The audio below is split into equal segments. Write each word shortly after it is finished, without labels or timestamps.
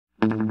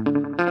Hi,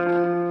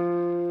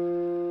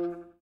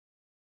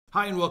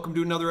 and welcome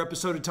to another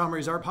episode of Tom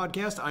Ray's Art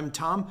Podcast. I'm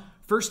Tom.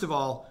 First of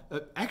all,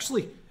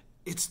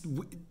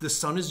 the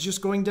sun is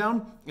just going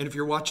down, and if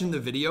you're watching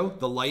the video,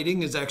 the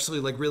lighting is actually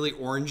like really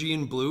orangey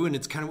and blue, and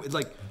it's kind of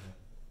like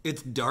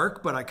it's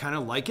dark, but I kind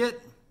of like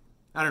it.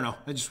 I don't know.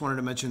 I just wanted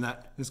to mention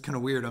that. It's kind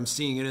of weird. I'm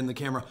seeing it in the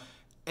camera.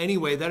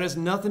 Anyway, that has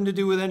nothing to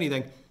do with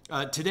anything.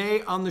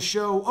 Today on the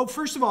show,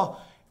 first of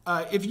all,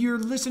 if you're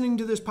listening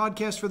to this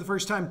podcast for the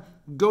first time,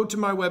 go to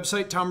my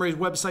website,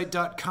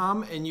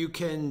 tomrayswebsite.com, and you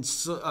can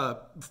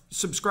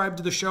subscribe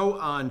to the show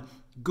on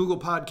Google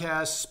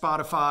Podcasts,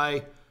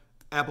 Spotify,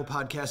 Apple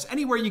Podcasts,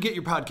 anywhere you get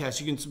your podcasts.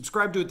 You can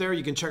subscribe to it there.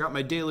 You can check out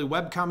my daily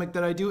webcomic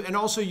that I do. And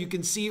also you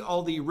can see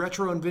all the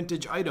retro and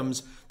vintage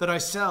items that I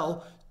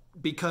sell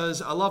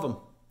because I love them.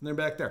 They're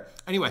back there.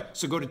 Anyway,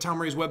 so go to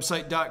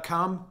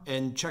tomrayswebsite.com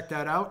and check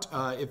that out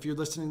if you're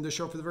listening to the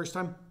show for the first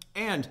time.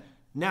 And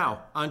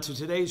now, on to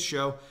today's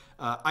show.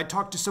 I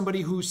talked to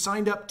somebody who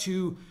signed up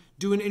to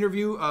do an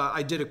interview.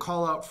 I did a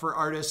call out for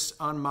artists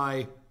on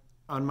my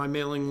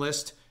mailing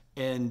list,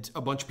 and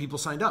a bunch of people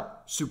signed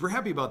up. Super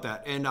happy about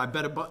that. And I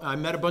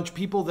met a bunch of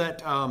people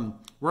that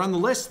were on the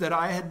list that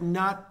I had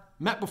not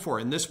met before.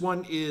 And this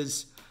one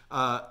is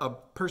a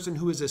person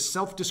who is a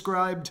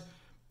self-described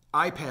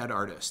iPad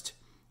artist.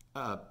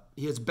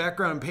 He has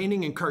background in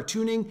painting and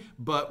cartooning,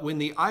 but when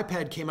the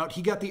iPad came out,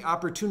 he got the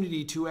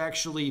opportunity to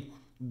actually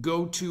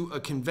go to a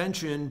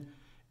convention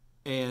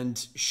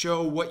and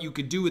show what you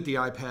could do with the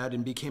iPad,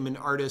 and became an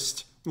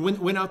artist.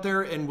 Went out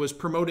there and was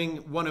promoting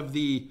one of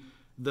the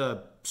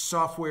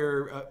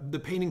software, the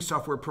painting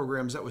software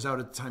programs that was out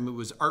at the time. It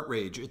was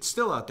ArtRage. It's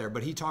still out there,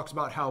 but he talks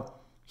about how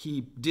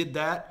he did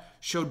that,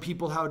 showed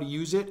people how to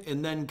use it,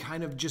 and then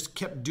kind of just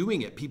kept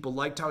doing it. People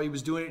liked how he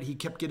was doing it. He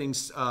kept getting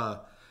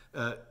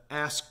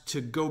asked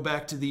to go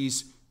back to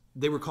these.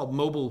 They were called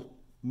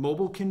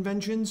mobile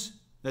conventions.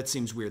 That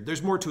seems weird.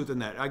 There's more to it than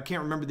that. I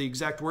can't remember the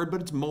exact word,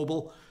 but it's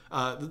mobile,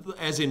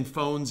 as in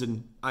phones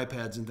and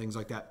iPads and things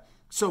like that.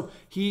 So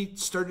he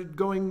started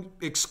going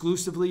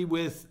exclusively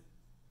with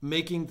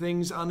making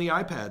things on the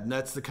iPad, and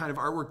that's the kind of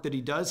artwork that he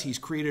does. He's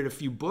created a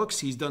few books.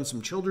 He's done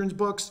some children's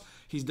books.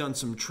 He's done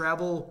some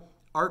travel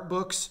art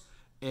books,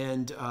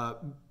 and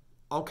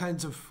all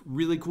kinds of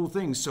really cool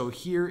things. So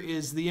here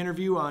is the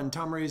interview on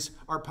Tom Ray's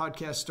Art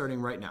Podcast, starting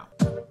right now.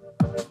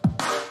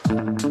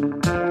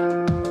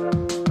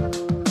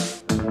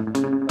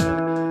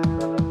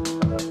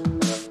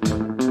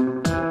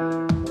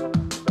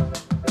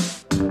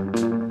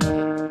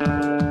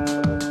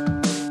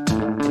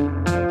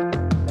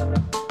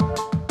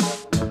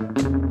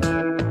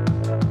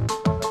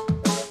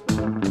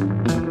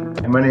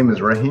 My name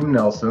is Raheem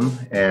Nelson,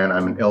 and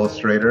I'm an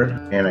illustrator,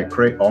 and I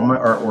create all my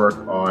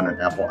artwork on an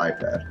Apple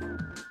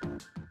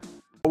iPad.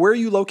 Where are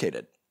you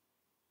located?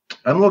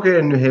 I'm located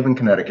in New Haven,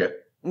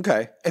 Connecticut.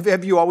 Okay.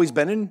 Have you always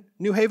been in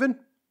New Haven?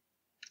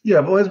 Yeah,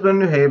 I've always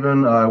been in New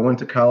Haven. I went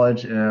to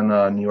college in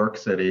New York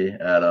City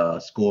at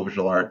School of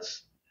Visual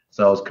Arts,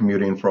 so I was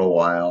commuting for a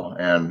while,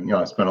 and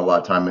I spent a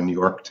lot of time in New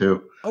York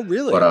too. Oh,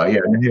 really? But yeah,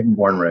 New Haven,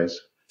 born and raised.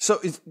 So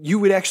you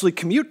would actually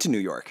commute to New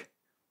York?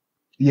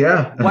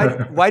 Yeah.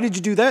 Why did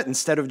you do that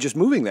instead of just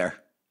moving there?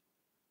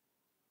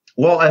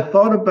 Well, I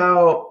thought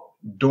about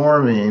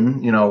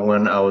dorming,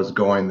 when I was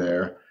going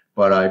there,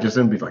 but I just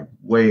didn't be like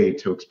way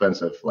too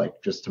expensive,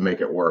 like just to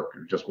make it work.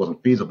 It just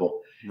wasn't feasible.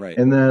 Right.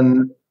 And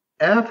then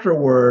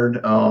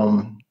afterward,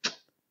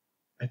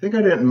 I think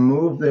I didn't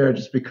move there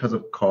just because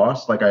of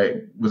cost. Like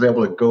I was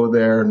able to go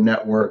there,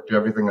 network, do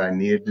everything I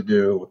needed to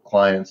do with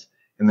clients,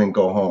 and then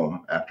go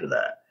home after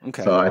that.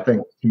 Okay. So I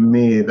think to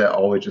me that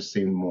always just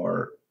seemed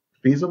more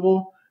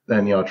feasible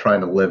than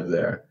trying to live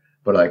there.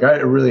 But like I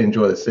really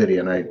enjoy the city,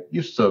 and I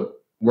used to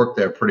work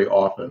there pretty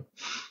often.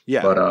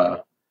 Yeah.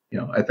 But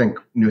I think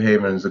New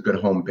Haven is a good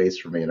home base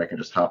for me, and I can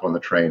just hop on the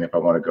train if I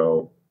want to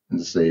go in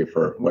the city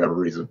for whatever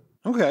reason.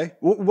 Okay.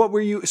 What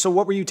were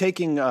you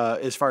taking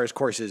as far as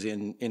courses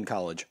in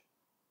college?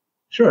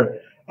 Sure.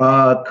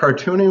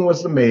 Cartooning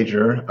was the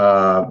major,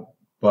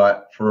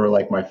 but for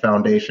like my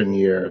foundation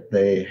year,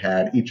 they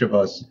had each of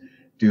us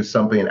do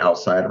something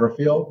outside of our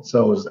field.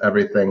 So it was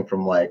everything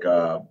from like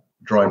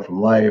drawing from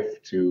life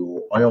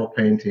to oil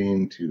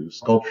painting to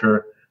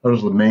sculpture.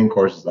 Those were the main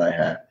courses that I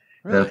had.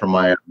 Really? And then for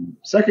my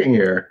second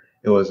year,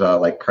 it was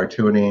like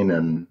cartooning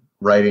and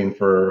writing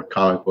for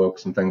comic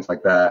books and things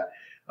like that.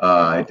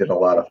 I did a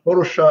lot of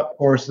Photoshop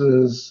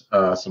courses,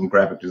 some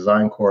graphic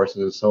design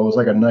courses. So it was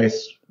like a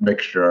nice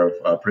mixture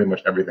of pretty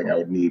much everything I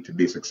would need to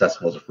be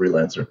successful as a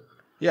freelancer.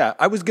 Yeah,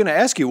 I was going to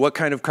ask you what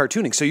kind of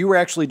cartooning. So you were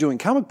actually doing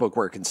comic book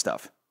work and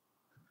stuff.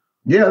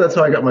 Yeah, that's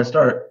how I got my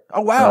start.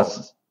 Oh, wow. I've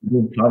been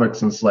doing comics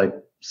since like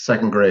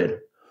second grade.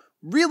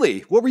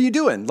 Really? What were you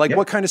doing? Like,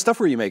 what kind of stuff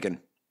were you making?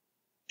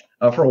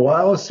 For a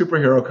while, it was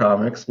superhero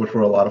comics, which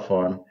were a lot of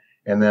fun.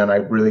 And then I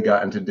really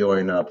got into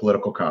doing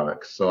political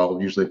comics. So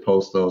I'll usually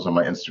post those on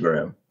my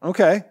Instagram.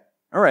 Okay.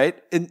 All right.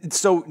 And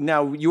so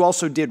now you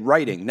also did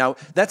writing. Now,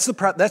 that's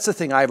the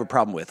thing I have a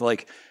problem with.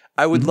 Like,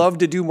 I would love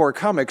to do more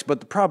comics, but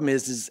the problem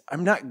is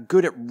I'm not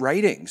good at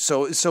writing.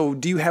 So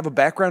do you have a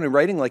background in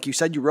writing? Like you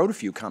said, you wrote a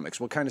few comics.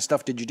 What kind of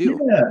stuff did you do?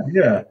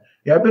 Yeah.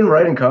 I've been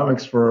writing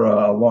comics for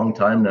a long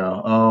time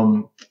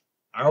now.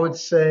 I would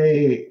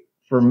say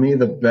for me,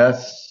 the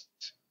best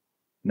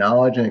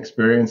knowledge and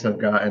experience I've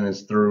gotten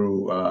is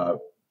through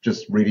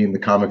just reading the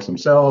comics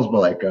themselves,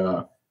 but like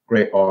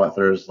great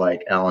authors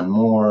like Alan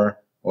Moore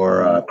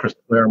or Chris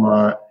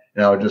Claremont,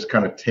 and I would just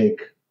kind of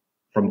take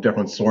from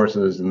different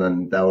sources, and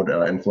then that would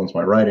influence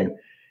my writing.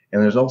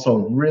 And there's also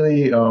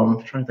really,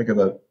 I'm trying to think of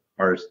the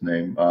artist's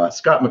name,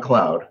 Scott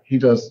McCloud. He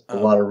does a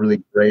lot of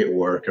really great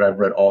work, and I've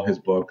read all his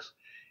books,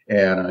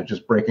 and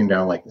just breaking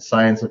down like the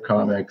science of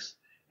comics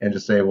and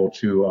just able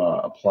to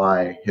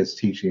apply his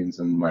teachings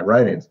in my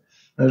writings.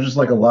 And there's just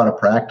like a lot of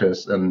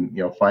practice and,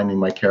 finding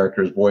my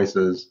characters'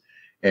 voices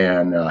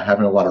and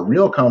having a lot of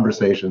real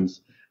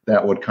conversations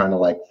that would kind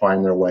of like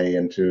find their way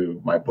into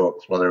my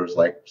books, whether it was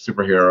like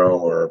superhero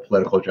or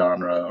political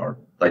genre, or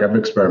like I've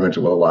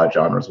experimented with a lot of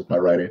genres with my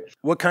writing.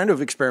 What kind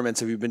of experiments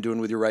have you been doing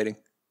with your writing?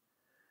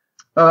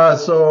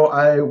 So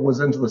I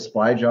was into the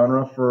spy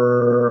genre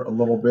for a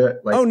little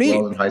bit, like neat. when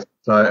I was in high school.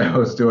 So I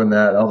was doing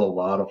that. That was a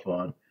lot of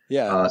fun.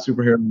 Yeah.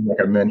 Superhero, like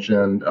I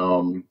mentioned,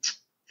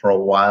 for a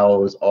while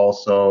it was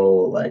also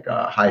like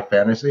high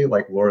fantasy,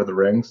 like Lord of the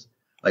Rings.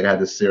 Like I had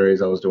this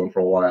series I was doing for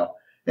a while.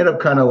 Ended up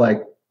kind of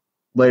like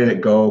letting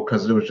it go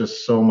because there was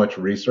just so much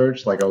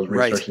research. Like I was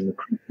researching the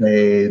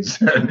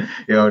Crusades and,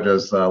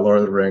 just Lord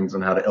of the Rings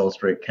and how to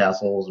illustrate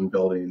castles and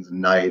buildings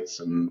and knights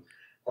and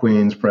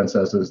queens,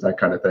 princesses, that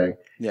kind of thing.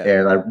 Yeah.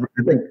 And I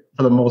think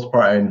for the most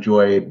part, I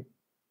enjoyed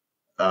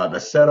the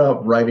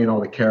setup, writing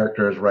all the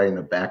characters, writing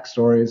the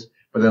backstories,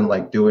 but then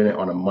like doing it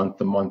on a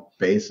month-to-month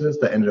basis,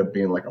 that ended up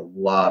being like a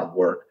lot of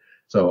work.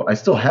 So I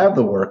still have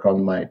the work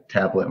on my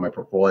tablet, my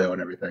portfolio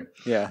and everything.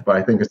 Yeah. But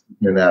I think it's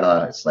something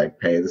that it's like,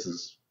 hey, this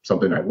is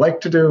something I like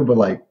to do, but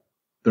like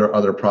there are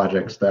other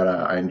projects that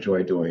I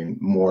enjoy doing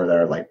more that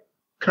are like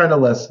kind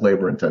of less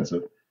labor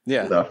intensive.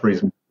 Yeah.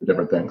 Freezing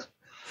different things.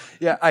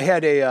 Yeah. I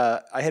had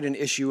an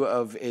issue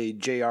of a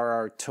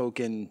J.R.R.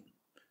 Tolkien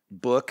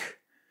book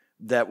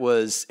it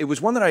was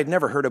one that I'd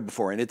never heard of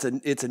before. And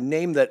it's a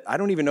name that I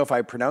don't even know if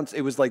I pronounced.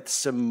 It was like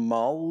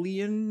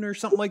Somalian or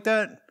something like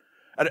that.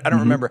 I don't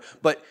remember.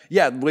 But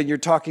yeah, when you're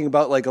talking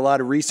about like a lot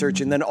of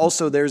research, and then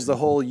also there's the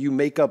whole, you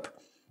make up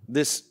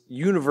this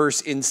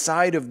universe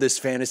inside of this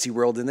fantasy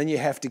world, and then you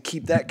have to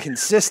keep that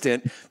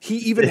consistent. He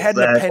even had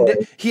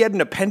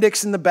an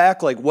appendix in the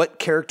back, like what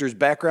characters'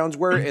 backgrounds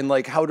were and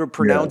like how to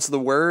pronounce the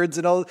words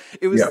and all.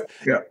 It was,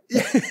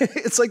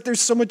 it's like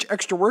there's so much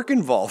extra work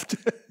involved.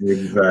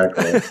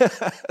 Exactly.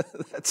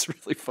 That's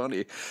really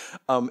funny.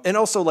 And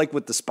also like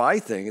with the spy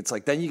thing, it's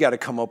like, then you got to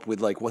come up with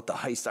like what the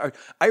heist are.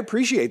 I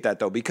appreciate that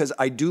though, because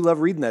I do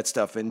love reading that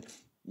stuff. And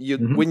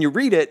when you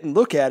read it and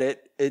look at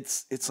it,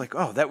 it's like,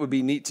 oh, that would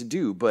be neat to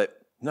do. But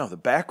no, the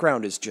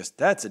background is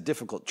that's a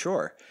difficult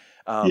chore.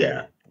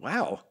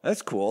 Wow,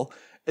 that's cool.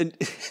 And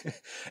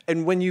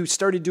and when you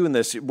started doing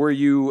this, were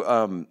you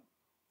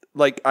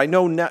like, I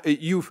know now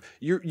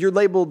you're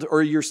labeled,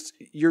 or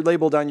you're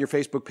labeled on your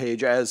Facebook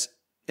page as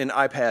an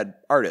iPad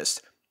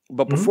artist.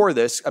 But before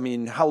this, I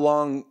mean, how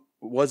long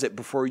was it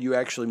before you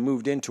actually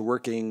moved into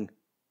working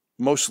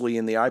mostly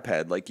in the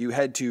iPad? Like you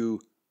had to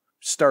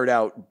start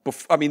out,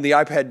 I mean, the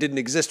iPad didn't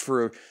exist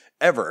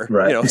forever,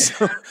 right?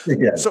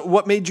 So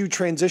what made you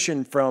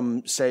transition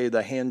from, say,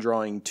 the hand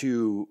drawing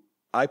to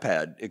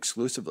iPad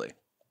exclusively?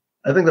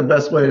 I think the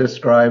best way to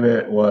describe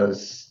it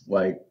was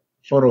like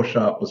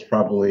Photoshop was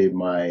probably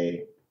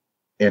my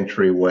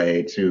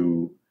entryway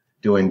to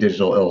doing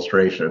digital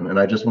illustration, and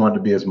I just wanted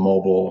to be as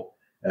mobile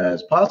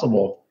as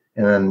possible.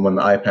 And then when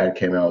the iPad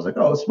came out, I was like,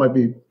 oh, this might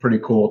be pretty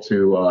cool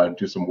to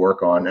do some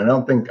work on. And I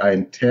don't think I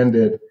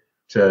intended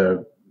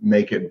to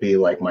make it be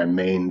like my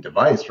main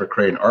device for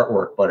creating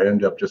artwork, but it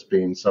ended up just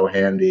being so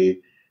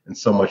handy and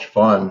so much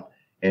fun.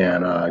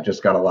 And I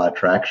just got a lot of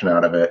traction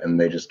out of it. And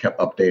they just kept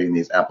updating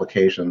these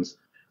applications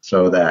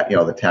so that,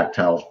 the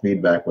tactile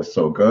feedback was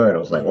so good. I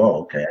was like,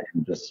 whoa, okay, I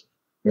can just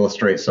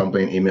illustrate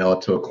something, email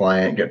it to a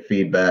client, get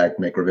feedback,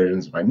 make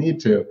revisions if I need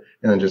to,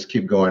 and then just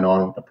keep going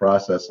on with the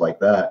process like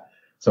that.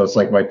 So it's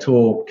like my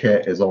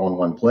toolkit is all in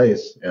one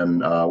place.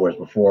 And whereas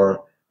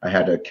before I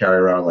had to carry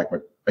around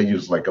I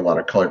use like a lot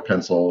of colored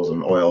pencils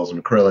and oils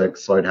and acrylics,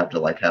 so I'd have to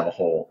like have a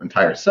whole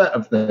entire set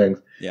of things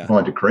if I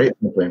wanted to create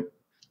something.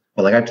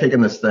 But like I've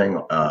taken this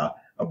thing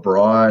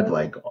abroad,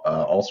 like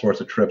all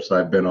sorts of trips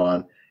I've been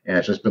on, and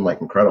it's just been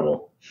like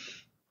incredible.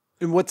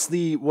 And what's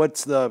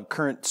the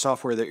current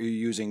software that you're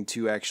using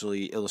to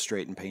actually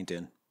illustrate and paint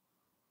in?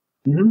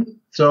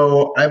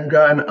 So I've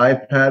got an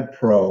iPad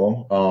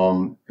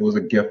Pro. It was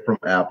a gift from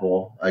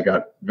Apple. I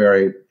got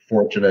very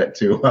fortunate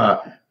to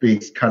be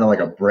kind of like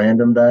a brand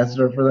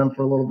ambassador for them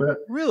for a little bit.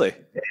 Really?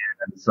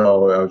 And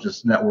so I was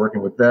just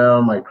networking with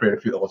them. I created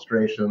a few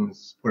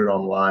illustrations, put it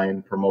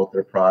online, promote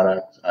their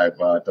product. I've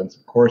done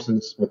some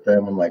courses with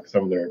them in like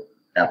some of their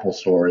Apple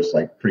stores,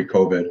 like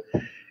pre-COVID.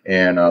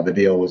 And the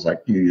deal was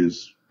like, you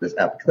use this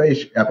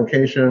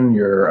application,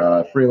 you're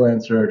a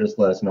freelancer, just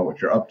let us know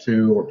what you're up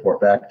to,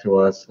 report back to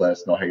us, let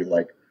us know how you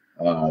like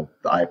the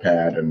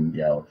iPad, and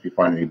if you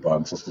find any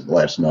bugs, just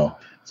let us know.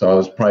 So I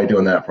was probably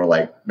doing that for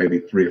like maybe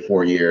 3 to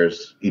 4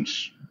 years.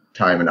 Each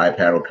time an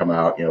iPad would come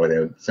out, they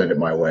would send it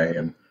my way,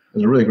 and it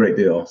was a really great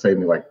deal. Saved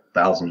me like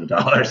thousands of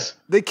dollars.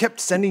 They kept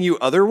sending you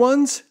other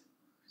ones?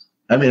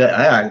 I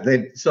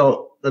mean,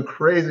 so the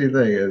crazy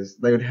thing is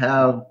they would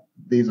have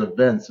these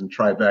events in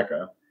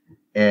Tribeca,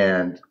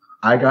 and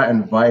I got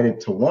invited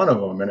to one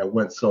of them, and it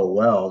went so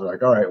well. They're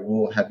like, all right,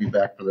 we'll have you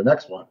back for the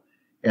next one.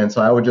 And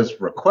so I would just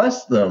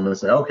request them and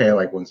say, okay,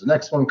 like, when's the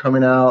next one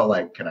coming out?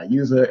 Like, can I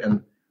use it?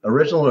 And the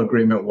original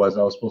agreement was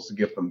I was supposed to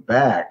give them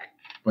back,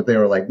 but they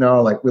were like,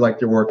 no, like, we like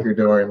your work you're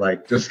doing,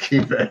 like, just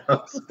keep it. I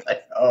was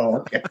like, oh,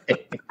 okay.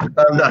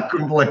 I'm not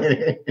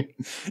complaining.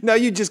 Now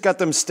you just got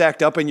them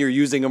stacked up and you're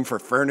using them for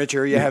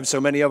furniture. You have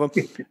so many of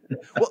them.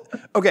 Well,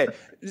 okay.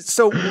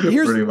 So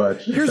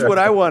here's what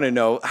I want to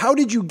know. How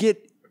did you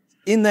get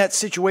in that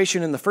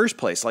situation in the first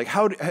place? Like,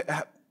 how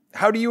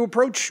do you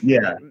approach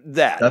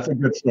that? That's a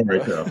good story,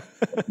 too.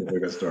 That's a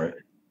good story.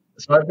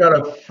 So I've got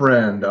a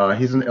friend.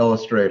 He's an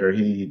illustrator.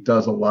 He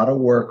does a lot of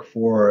work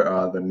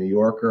for the New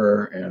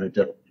Yorker and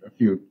a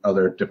few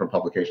other different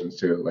publications,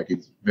 too. Like,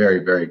 he's very,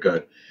 very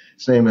good.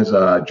 His name is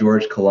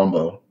George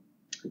Colombo.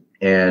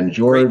 And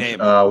George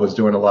was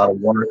doing a lot of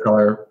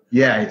watercolor.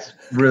 Yeah, he's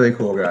a really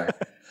cool guy.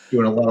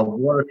 Doing a lot of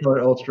watercolor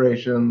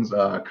illustrations,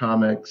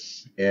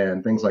 comics,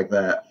 and things like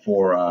that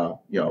for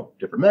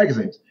different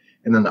magazines.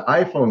 And then the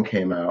iPhone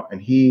came out,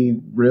 and he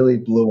really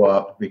blew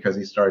up because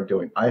he started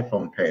doing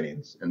iPhone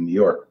paintings in New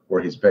York,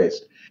 where he's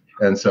based.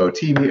 And so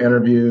TV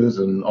interviews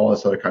and all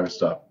this other kind of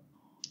stuff.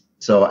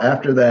 So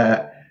after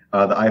that,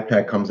 the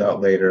iPad comes out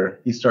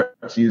later. He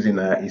starts using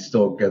that. He's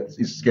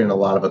getting a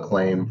lot of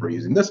acclaim for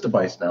using this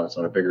device now. It's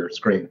on a bigger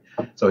screen.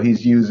 So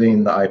he's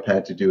using the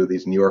iPad to do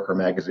these New Yorker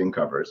magazine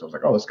covers. I was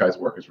like, oh, this guy's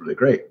work is really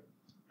great.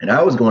 And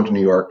I was going to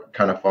New York,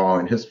 kind of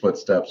following his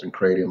footsteps and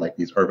creating like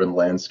these urban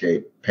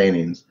landscape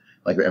paintings,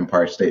 like the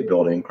Empire State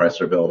Building,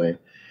 Chrysler Building.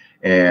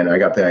 And I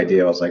got the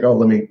idea. I was like, oh,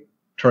 let me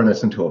turn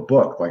this into a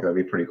book. Like, that'd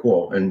be pretty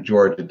cool. And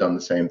George had done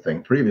the same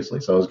thing previously.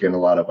 So I was getting a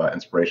lot of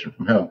inspiration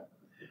from him.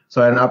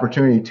 So I had an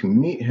opportunity to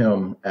meet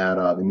him at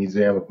the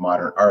Museum of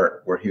Modern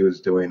Art, where he was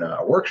doing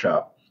a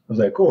workshop. I was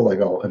like, cool, like,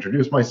 I'll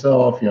introduce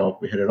myself,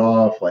 if we hit it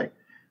off, like,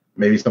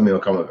 maybe something will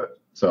come of it.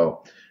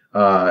 So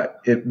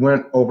it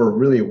went over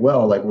really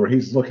well, like, where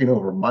he's looking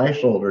over my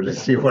shoulder to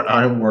see what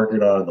I'm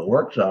working on in the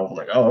workshop. I was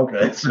like, oh,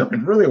 okay, it's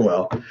going really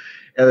well.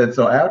 And then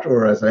so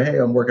afterward, I say, hey,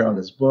 I'm working on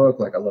this book.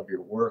 Like, I love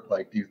your work.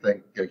 Like, do you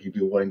think like, you'd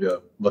be willing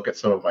to look at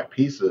some of my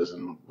pieces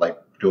and, like,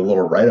 do a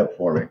little write-up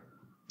for me?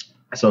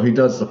 So he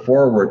does the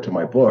foreword to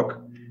my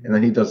book, and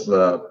then he does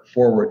the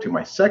foreword to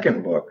my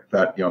second book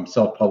that I'm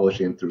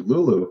self-publishing through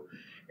Lulu,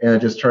 and it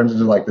just turns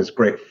into like this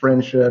great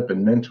friendship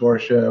and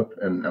mentorship.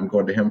 And I'm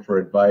going to him for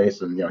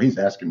advice, and he's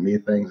asking me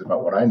things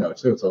about what I know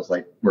too. So it's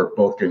like we're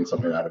both getting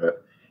something out of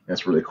it, and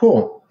it's really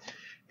cool.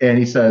 And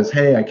he says,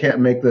 "Hey, I can't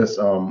make this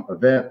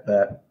event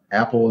that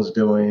Apple is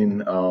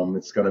doing.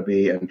 It's going to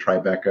be in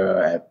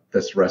Tribeca at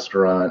this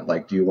restaurant.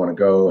 Like, do you want to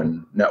go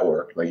and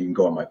network? Like, you can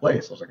go in my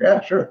place." I was like,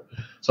 yeah, sure.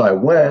 So I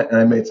went, and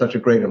I made such a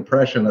great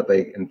impression that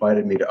they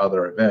invited me to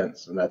other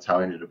events, and that's how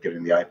I ended up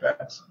getting the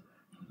iPads.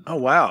 Oh,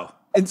 wow.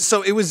 And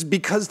so it was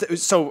because,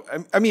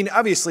 I mean,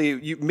 obviously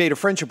you made a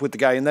friendship with the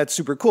guy, and that's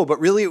super cool, but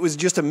really it was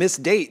just a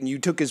missed date, and you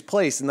took his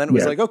place, and then it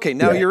was like, okay,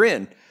 now you're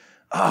in.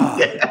 Oh,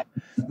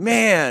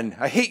 man,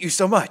 I hate you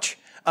so much.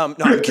 No,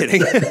 I'm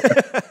kidding.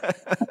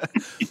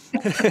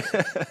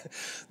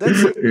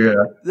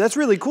 That's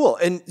really cool.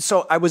 And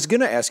so I was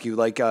going to ask you,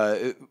 like,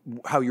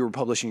 how you were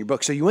publishing your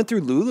book. So you went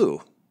through Lulu.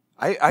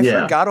 I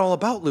forgot all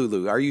about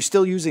Lulu. Are you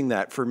still using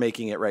that for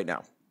making it right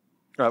now?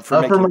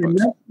 For my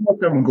next book,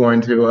 I'm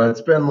going to.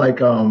 It's been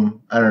like, I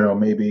don't know,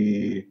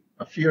 maybe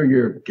a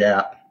few-year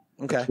gap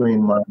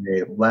between my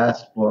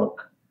last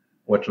book,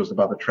 which was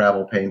about the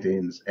travel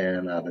paintings,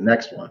 and the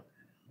next one.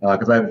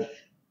 Because I've,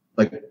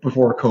 like,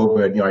 before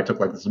COVID, I took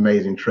like this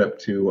amazing trip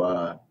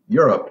to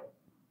Europe.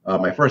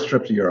 My first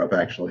trip to Europe,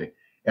 actually.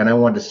 And I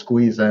wanted to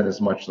squeeze in as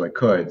much as I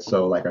could.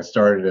 So, like, I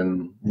started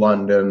in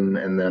London,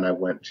 and then I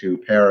went to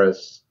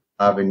Paris,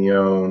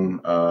 Avignon,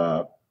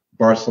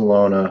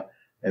 Barcelona,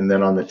 and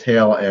then on the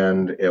tail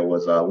end, it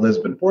was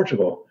Lisbon,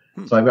 Portugal.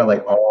 So I've got,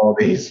 like, all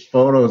these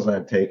photos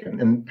I've taken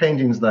and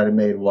paintings that I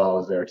made while I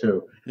was there,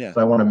 too. Yeah.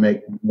 So I want to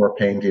make more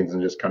paintings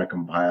and just kind of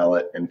compile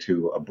it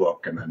into a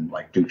book and then,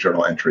 like, do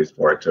journal entries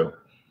for it, too.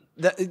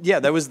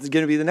 That was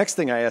going to be the next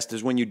thing I asked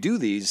is when you do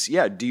these,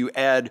 do you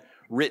add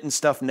written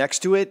stuff next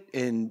to it?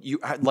 And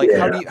how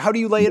do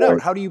you lay it out?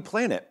 How do you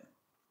plan it?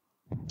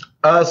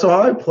 So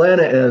how I plan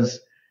it is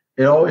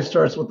it always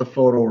starts with the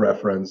photo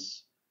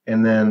reference.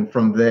 And then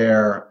from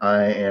there,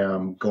 I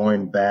am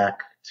going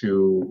back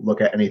to look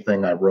at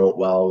anything I wrote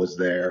while I was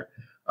there.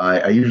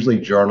 I usually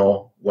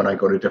journal when I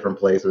go to different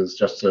places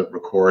just to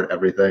record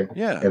everything.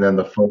 Yeah. And then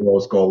the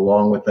photos go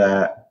along with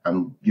that.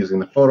 I'm using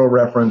the photo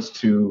reference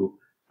to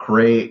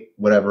create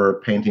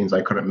whatever paintings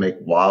I couldn't make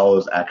while I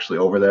was actually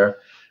over there.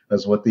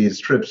 Because what these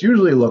trips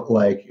usually look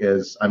like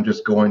is I'm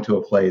just going to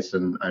a place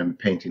and I'm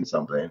painting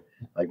something,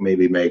 like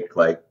maybe make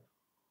like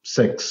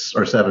 6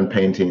 or 7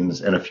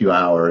 paintings in a few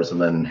hours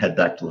and then head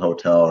back to the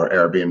hotel or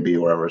Airbnb,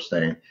 wherever we're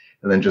staying,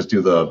 and then just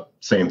do the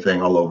same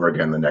thing all over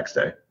again the next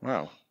day.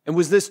 Wow. And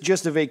was this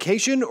just a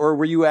vacation, or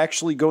were you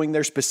actually going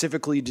there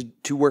specifically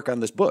to work on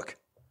this book?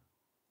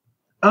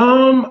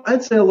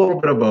 I'd say a little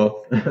bit of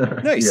both.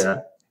 Nice.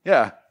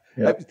 Yeah.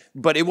 Yeah.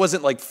 But it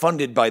wasn't like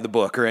funded by the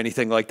book or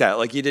anything like that.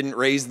 Like you didn't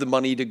raise the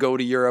money to go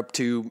to Europe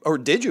or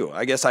did you?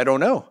 I guess I don't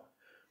know.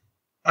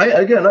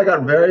 I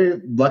got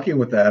very lucky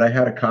with that. I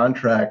had a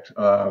contract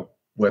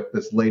with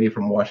this lady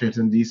from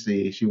Washington,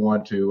 D.C. She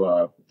wanted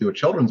to do a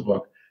children's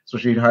book, so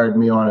she'd hired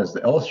me on as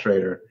the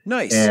illustrator.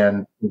 Nice.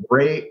 And the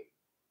rate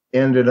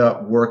ended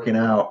up working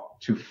out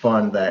to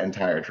fund that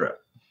entire trip.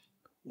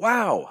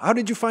 Wow. How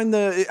did you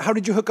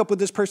hook up with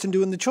this person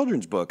doing the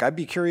children's book? I'd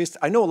be curious.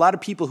 I know a lot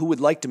of people who would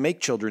like to make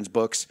children's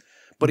books,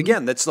 but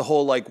again, that's the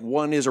whole, like,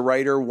 one is a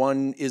writer,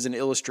 one is an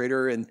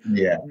illustrator. And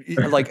yeah,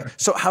 like,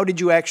 so how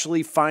did you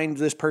actually find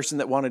this person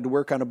that wanted to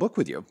work on a book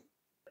with you?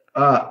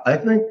 I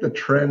think the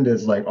trend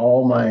is like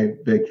all my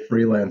big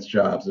freelance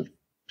jobs have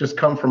just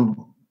come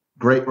from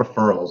great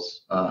referrals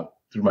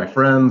through my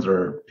friends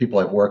or people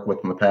I've worked with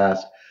in the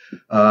past.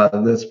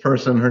 This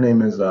person, her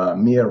name is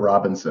Mia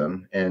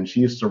Robinson, and she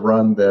used to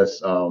run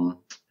this, I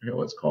forget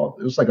what it's called.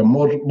 It was like a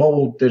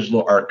mobile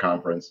digital art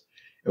conference.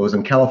 It was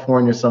in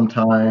California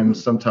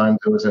sometimes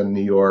it was in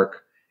New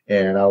York,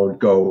 and I would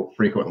go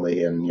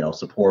frequently and,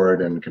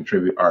 support and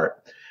contribute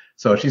art.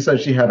 So she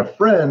said she had a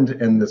friend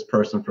in this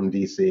person from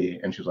DC,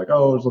 and she was like,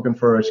 oh, I was looking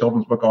for a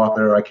children's book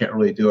author. I can't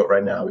really do it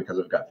right now because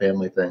I've got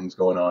family things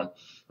going on.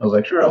 I was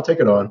like, sure, I'll take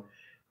it on.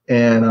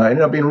 And it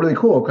ended up being really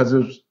cool because it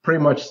was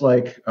pretty much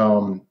like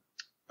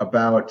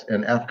about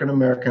an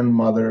African-American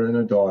mother and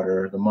a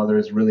daughter. The mother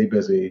is really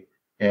busy,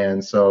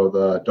 and so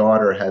the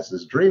daughter has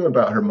this dream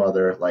about her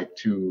mother, like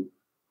to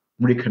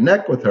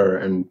reconnect with her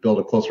and build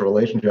a closer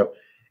relationship.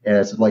 And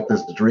it's like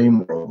this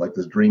dream world, like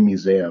this dream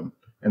museum.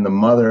 And the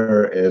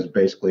mother is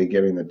basically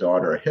giving the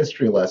daughter a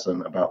history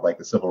lesson about like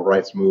the civil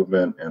rights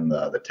movement and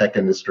the tech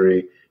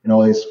industry and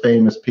all these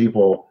famous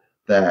people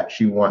that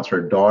she wants her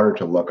daughter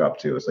to look up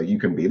to. It's like, you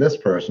can be this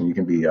person, you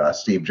can be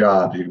Steve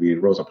Jobs, you can be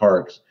Rosa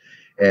Parks.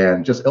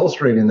 And just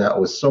illustrating that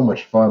was so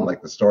much fun.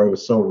 Like the story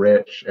was so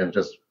rich and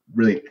just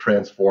really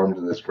transformed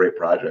into this great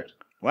project.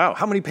 Wow.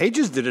 How many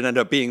pages did it end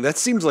up being? That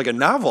seems like a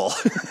novel.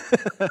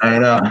 I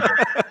know.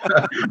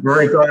 We're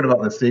already talking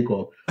about the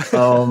sequel.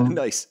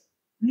 Nice.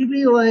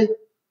 Maybe like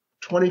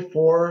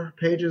 24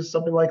 pages,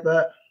 something like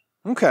that.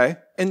 Okay.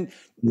 And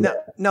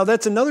now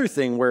that's another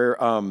thing where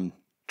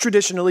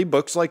traditionally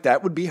books like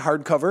that would be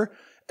hardcover.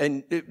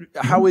 And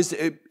how is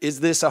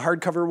this a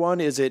hardcover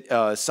one? Is it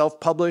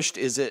self-published?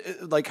 Is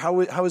it like how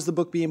is the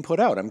book being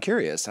put out? I'm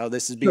curious how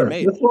this is being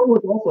made. This one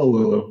was also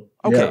Lulu.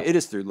 Okay, yeah. It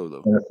is through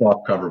Lulu. And a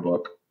soft cover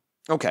book.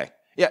 Okay.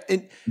 Yeah,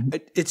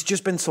 it's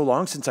just been so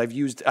long since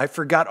I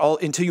forgot all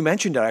until you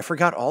mentioned it. I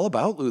forgot all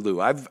about Lulu.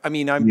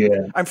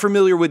 I'm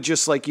familiar with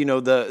just like,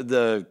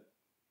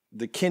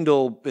 the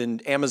Kindle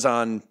and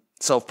Amazon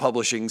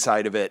self-publishing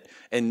side of it,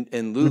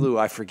 and Lulu.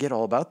 I forget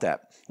all about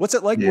that. What's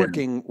it like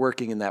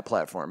working in that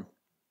platform?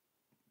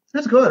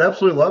 It's good.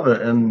 Absolutely love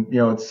it. And,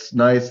 it's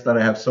nice that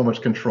I have so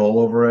much control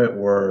over it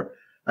where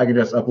I can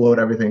just upload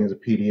everything as a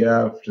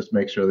PDF, just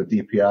make sure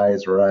the DPI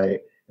is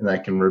right, and I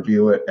can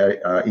review it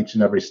each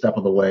and every step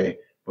of the way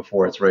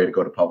before it's ready to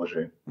go to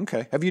publishing.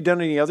 Okay. Have you done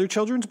any other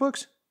children's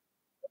books?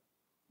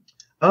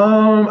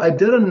 I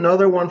did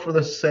another one for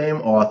the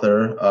same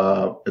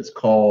author. It's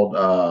called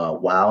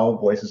Wow,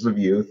 Voices of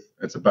Youth.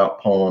 It's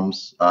about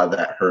poems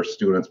that her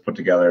students put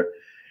together.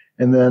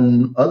 And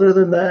then other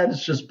than that,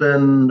 it's just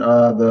been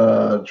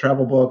the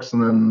travel books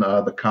and then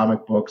the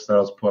comic books that I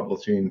was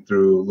publishing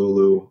through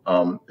Lulu.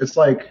 It's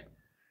like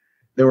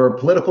there were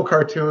political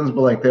cartoons,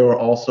 but like they were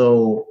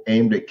also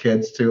aimed at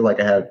kids too. Like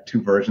I had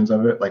 2 versions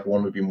of it. Like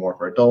one would be more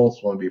for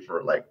adults, one would be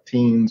for like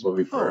teens, one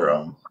would be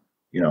for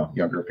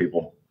younger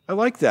people. I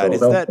like that.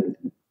 So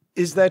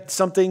is that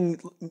something?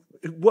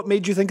 What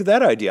made you think of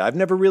that idea? I've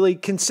never really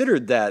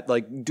considered that,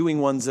 like doing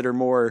ones that are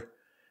more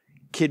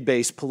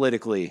kid-based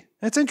politically.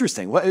 That's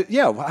interesting.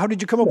 How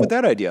did you come up with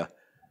that idea?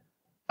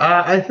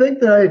 I think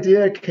the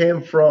idea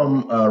came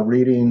from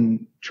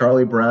reading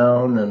Charlie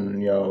Brown and,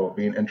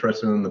 being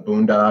interested in the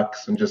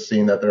Boondocks and just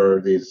seeing that there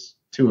were these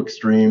 2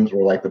 extremes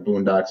where like the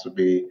Boondocks would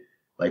be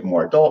like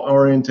more adult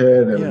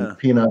oriented and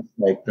Peanuts,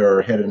 like there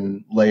are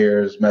hidden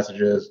layers,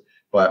 messages,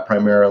 but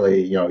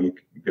primarily, you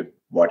could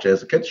watch it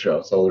as a kid's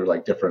show. So there's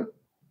like different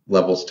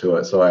levels to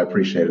it. So I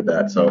appreciated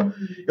that. So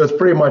it was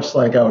pretty much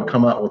like I would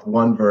come out with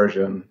one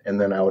version and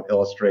then I would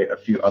illustrate a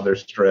few other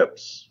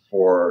strips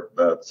for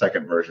the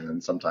second version.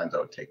 And sometimes I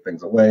would take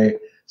things away,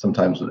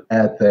 sometimes would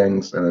add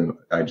things. And then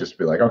I'd just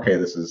be like, okay,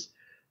 this is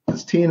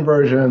this teen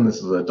version, this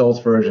is an adult's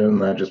version.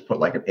 And I just put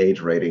like an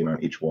age rating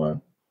on each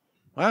one.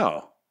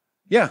 Wow.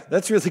 Yeah,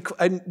 that's really cool.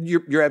 And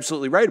you're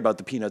absolutely right about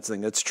the Peanuts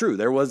thing. That's true.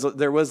 There was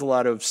a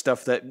lot of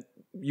stuff that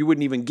you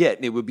wouldn't even get,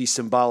 and it would be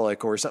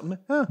symbolic or something.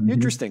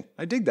 Interesting.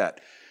 I dig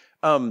that.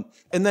 And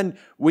then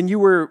when you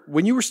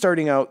were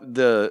starting out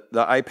the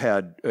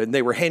iPad, and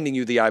they were handing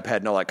you the iPad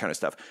and all that kind of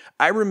stuff,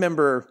 I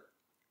remember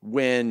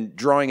when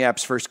drawing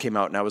apps first came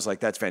out, and I was like,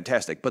 that's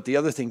fantastic. But the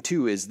other thing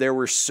too is there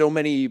were so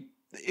many.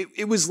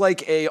 It was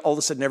like all of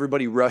a sudden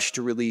everybody rushed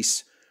to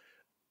release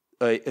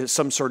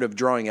some sort of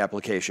drawing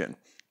application,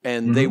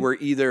 and they were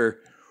either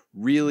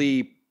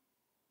really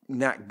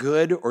not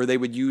good, or they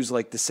would use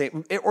like the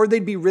same, or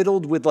they'd be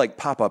riddled with like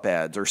pop-up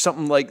ads or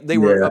something. Like they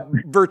were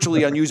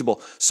virtually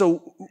unusable.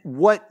 So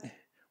what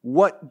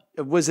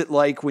was it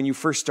like when you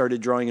first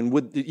started drawing, and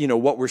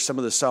what were some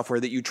of the software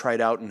that you tried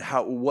out, and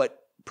what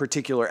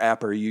particular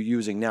app are you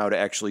using now to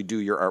actually do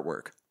your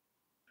artwork?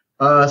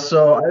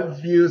 So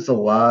I've used a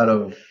lot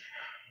of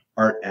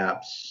art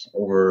apps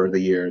over the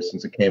years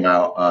since it came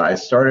out. I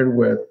started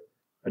with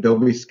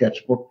Adobe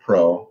Sketchbook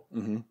Pro,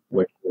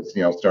 which was,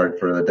 started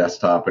for the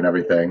desktop and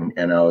everything.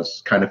 And I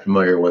was kind of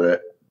familiar with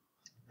it.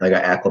 I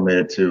got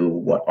acclimated to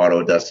what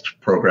Autodesk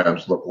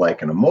programs look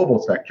like in a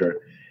mobile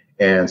sector.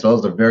 And so that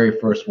was the very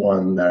first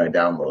one that I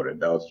downloaded.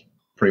 That was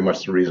pretty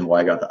much the reason why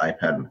I got the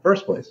iPad in the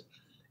first place.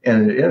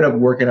 And it ended up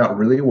working out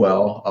really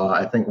well.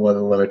 I think one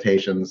of the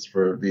limitations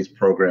for these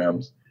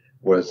programs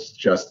was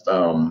just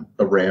the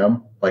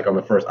RAM, like on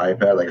the first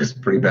iPad, like it's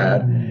pretty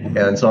bad.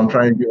 And so I'm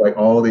trying to do like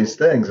all these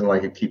things, and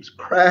like it keeps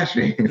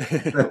crashing.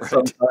 Right.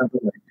 Sometimes I'm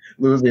like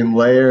losing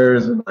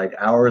layers and like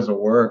hours of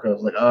work. I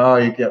was like, oh,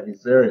 you can't be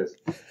serious.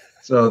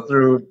 So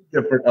through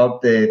different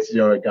updates,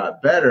 it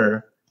got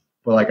better.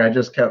 But like I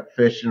just kept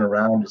fishing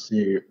around to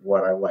see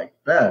what I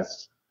liked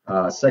best.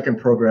 Second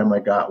program I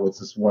got was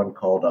this one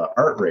called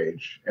Art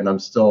Rage, and I'm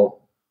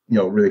still,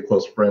 really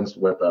close friends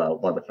with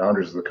one of the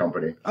founders of the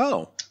company.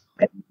 Oh.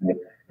 What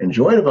I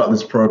enjoyed about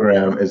this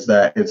program is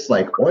that it's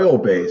like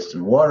oil-based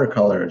and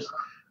watercolors.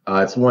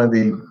 It's one of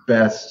the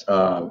best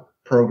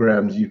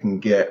programs you can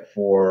get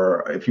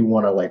for if you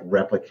want to like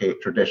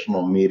replicate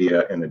traditional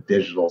media in a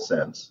digital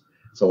sense.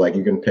 So like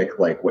you can pick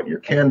like what your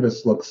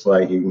canvas looks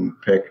like. You can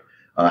pick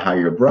how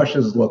your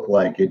brushes look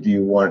like. Do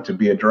you want it to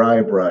be a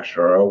dry brush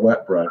or a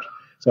wet brush?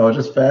 So I was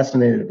just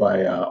fascinated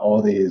by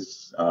all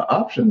these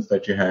options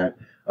that you had.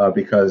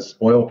 Because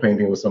oil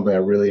painting was something I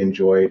really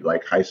enjoyed,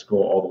 like high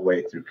school all the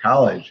way through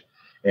college.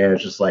 And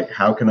it's just like,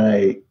 how can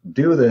I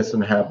do this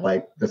and have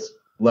like this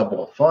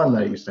level of fun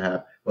that I used to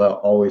have without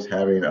always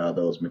having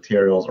those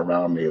materials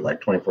around me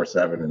like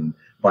 24/7 and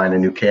buying a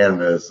new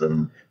canvas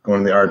and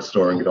going to the art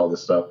store and get all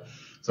this stuff.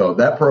 So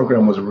that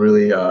program was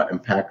really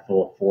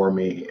impactful for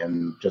me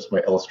and just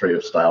my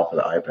illustrative style for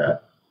the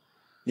iPad.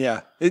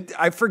 Yeah,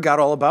 I forgot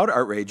all about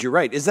Art Rage. You're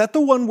right. Is that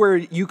the one where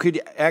you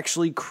could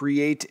actually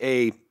create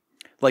a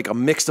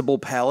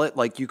mixable palette,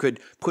 like you could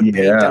put paint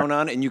down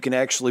on it and you can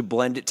actually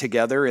blend it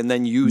together and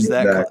then use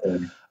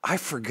that? I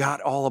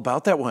forgot all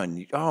about that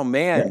one. Oh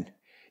man.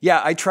 Yeah,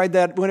 I tried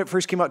that when it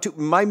first came out too.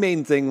 My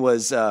main thing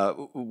was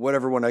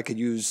whatever one I could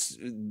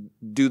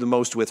do the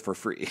most with for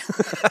free.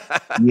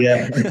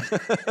 Yeah.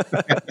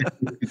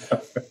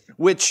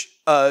 Which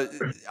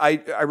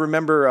I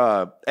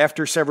remember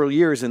after several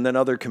years, and then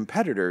other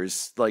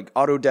competitors like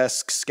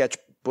Autodesk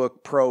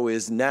Sketchbook Pro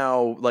is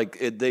now like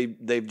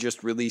they've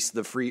just released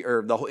the free,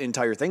 or the whole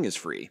entire thing is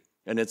free,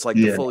 and it's like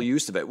the full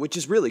use of it, which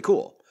is really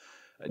cool.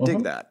 I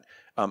dig that.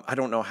 I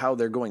don't know how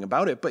they're going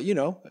about it, but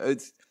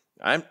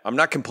I'm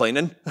not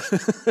complaining.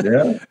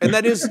 Yeah. And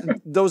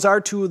those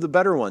are two of the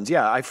better ones.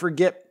 Yeah, I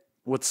forget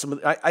what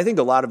I think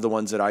a lot of the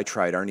ones that I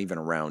tried aren't even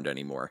around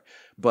anymore.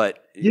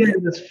 But yeah,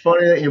 it's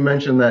funny that you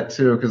mentioned that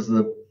too, because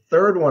the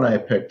third one I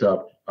picked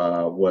up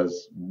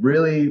was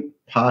really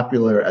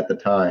popular at the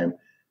time,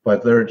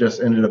 but there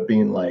just ended up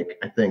being like,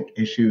 I think,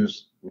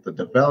 issues with the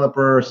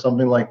developer or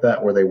something like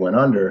that where they went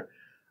under.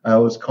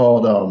 It was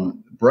called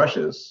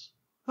Brushes.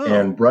 Oh.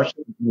 And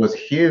Brushes was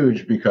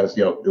huge because,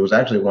 it was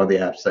actually one of the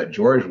apps that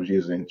George was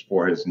using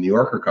for his New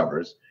Yorker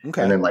covers.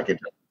 Okay. And then like it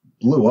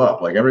blew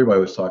up. Like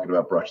everybody was talking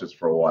about Brushes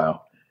for a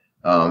while.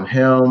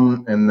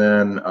 Him, and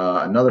then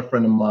another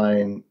friend of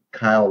mine,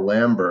 Kyle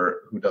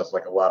Lambert, who does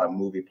like a lot of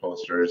movie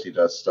posters. He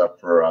does stuff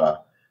for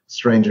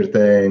Stranger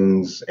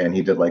Things, and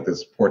he did like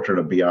this portrait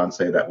of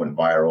Beyonce that went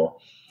viral.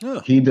 Oh.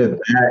 He did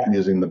that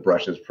using the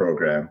Brushes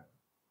program.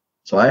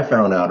 So I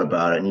found out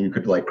about it, and you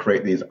could like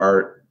create these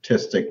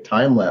artistic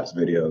time-lapse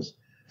videos.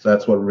 So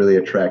that's what really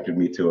attracted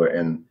me to it.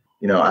 And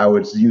I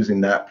was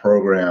using that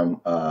program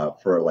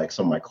for like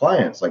some of my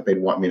clients. Like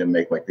they'd want me to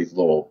make like these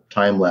little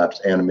time-lapse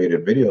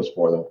animated videos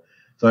for them.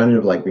 So it ended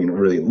up like being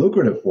really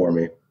lucrative for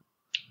me.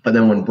 But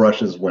then when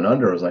Brushes went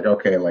under, I was like,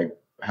 okay, like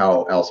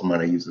how else am I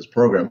going to use this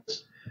program?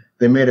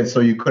 They made it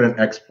so you couldn't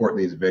export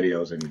these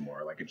videos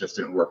anymore. Like it just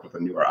didn't work with the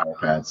newer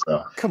iPad.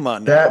 So come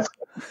on, that's.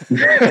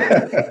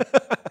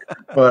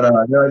 But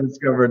then I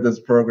discovered this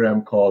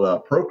program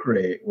called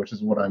Procreate, which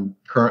is what I'm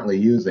currently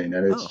using,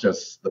 and it's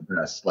just the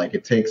best. Like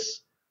it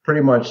takes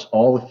pretty much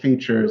all the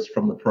features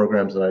from the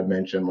programs that I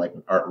mentioned, like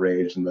Art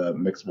Rage and the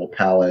mixable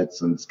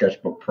palettes and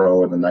Sketchbook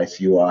Pro and the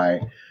nice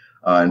UI.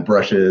 and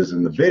brushes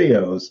and the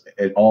videos,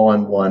 it all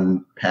in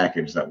one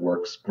package that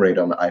works great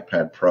on the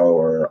iPad Pro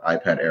or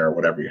iPad Air,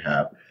 whatever you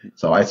have.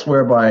 So I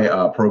swear by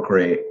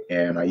Procreate,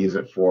 and I use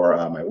it for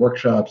my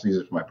workshops, use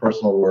it for my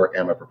personal work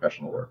and my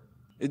professional work.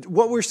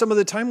 What were some of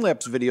the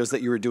time-lapse videos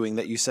that you were doing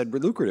that you said were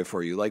lucrative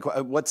for you? Like,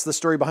 what's the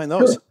story behind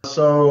those? Sure.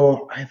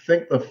 So I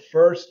think the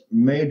first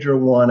major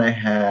one I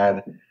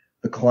had,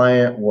 the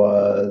client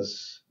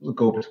was a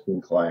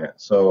go-between client.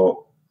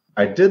 So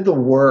I did the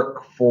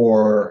work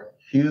for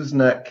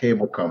HughesNet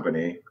Cable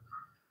Company,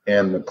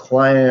 and the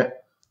client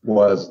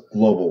was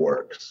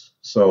GlobalWorks.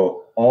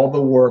 So all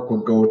the work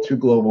would go to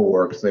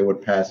GlobalWorks. They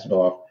would pass it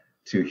off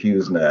to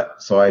HughesNet.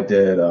 So I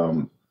did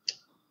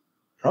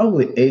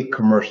probably 8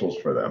 commercials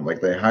for them. Like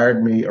they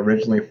hired me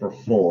originally for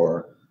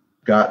 4,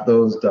 got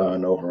those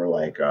done over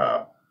like,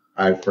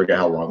 I forget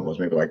how long it was,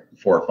 maybe like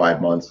 4 or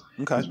 5 months.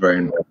 Okay. It was very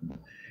important.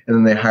 And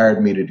then they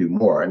hired me to do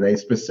more. And they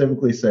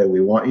specifically said, we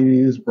want you to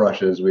use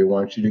brushes. We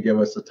want you to give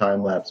us the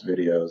time-lapse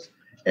videos,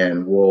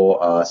 and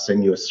we'll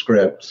send you a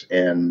script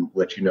and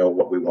let you know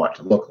what we want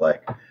to look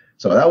like.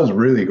 So that was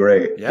really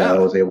great. Yeah. That I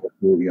was able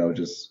to,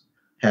 just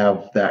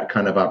have that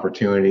kind of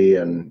opportunity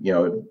and,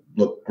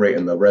 look great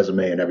in the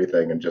resume and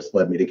everything, and just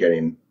led me to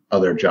getting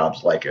other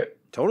jobs like it.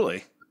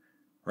 Totally.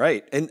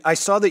 Right. And I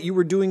saw that you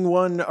were doing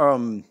one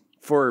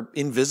for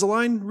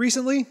Invisalign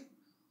recently.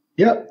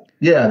 Yep.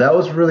 Yeah, that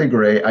was really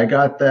great. I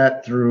got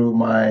that through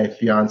my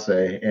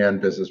fiance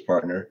and business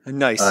partner.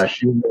 Nice.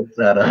 She works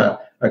at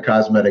a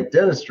cosmetic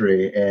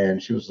dentistry,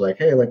 and she was like,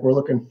 hey, like we're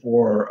looking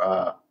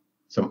for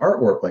some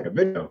artwork, like a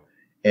video.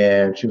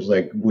 And she was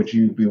like, would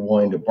you be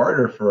willing to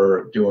barter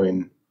for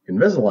doing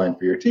Invisalign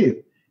for your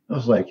teeth? I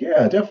was like,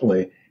 yeah,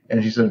 definitely.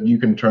 And she said, you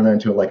can turn that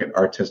into like an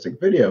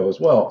artistic video as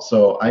well.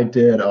 So I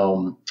did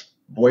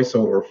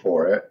voiceover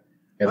for it.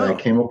 And I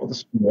came up with a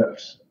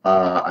script.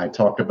 I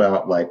talked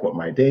about like what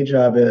my day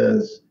job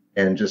is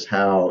and just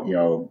how,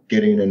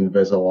 getting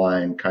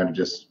Invisalign kind of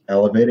just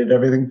elevated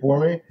everything for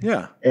me.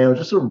 Yeah. And it was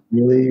just a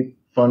really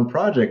fun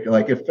project.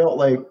 Like it felt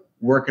like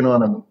working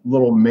on a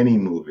little mini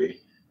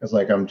movie. It's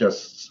like I'm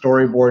just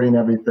storyboarding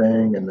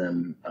everything, and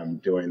then I'm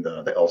doing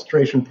the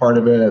illustration part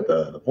of it,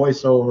 the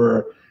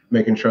voiceover,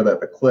 making sure that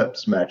the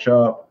clips match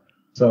up.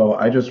 So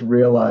I just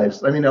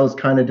realized, I was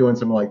kind of doing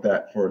something like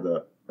that for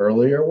the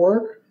earlier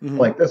work. Mm-hmm.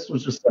 Like this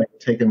was just like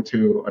taken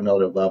to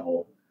another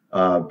level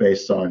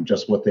based on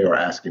just what they were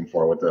asking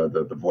for with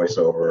the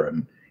voiceover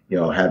and,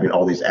 having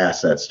all these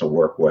assets to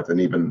work with.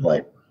 And even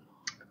like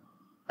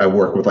I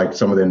work with like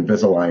some of the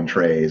Invisalign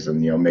trays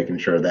and, making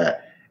sure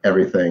that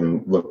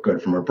everything looked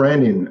good from a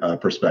branding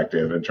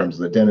perspective in terms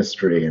of the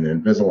dentistry and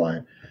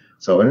Invisalign.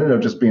 So it ended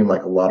up just being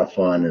like a lot of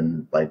fun,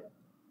 and like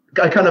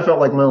I kind of felt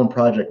like my own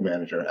project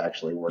manager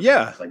actually working.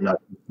 Yeah. It's like not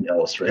the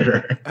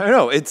illustrator. I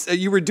know. It's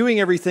you were doing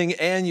everything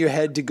and you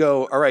had to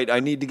go, all right, I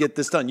need to get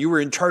this done. You were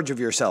in charge of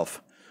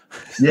yourself.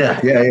 Yeah,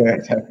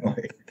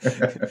 definitely.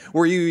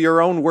 Were you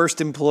your own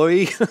worst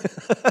employee?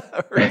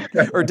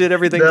 or did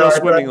everything go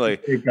swimmingly?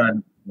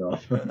 No.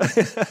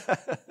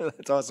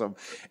 That's awesome.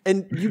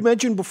 And you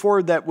mentioned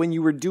before that when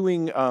you were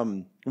doing,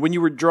 when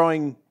you were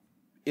drawing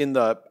in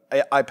the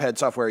iPad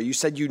software, you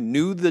said you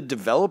knew the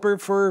developer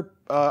for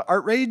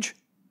Art Rage?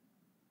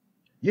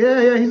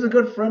 Yeah, he's a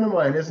good friend of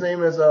mine. His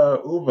name is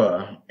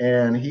Uva,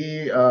 and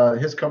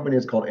his company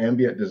is called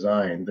Ambient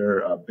Design.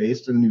 They're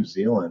based in New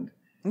Zealand.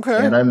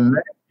 Okay. And I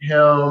met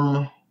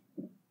him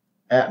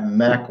at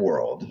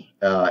Macworld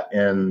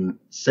in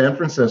San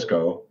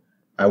Francisco.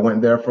 I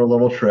went there for a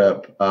little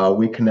trip.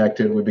 We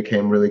connected. We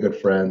became really good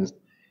friends.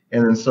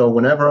 And then so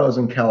whenever I was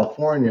in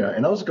California,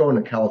 and I was going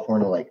to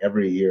California like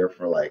every year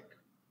for like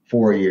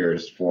 4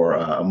 years for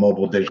a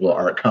mobile digital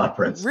art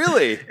conference.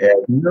 Really?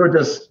 And we would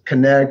just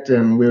connect,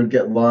 and we would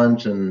get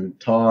lunch and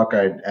talk.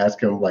 I'd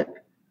ask him like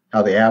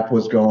how the app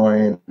was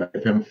going,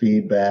 give him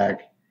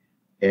feedback.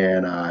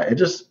 And it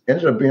just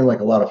ended up being like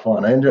a lot of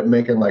fun. I ended up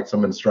making like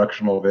some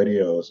instructional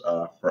videos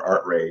for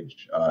Art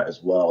Rage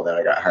as well that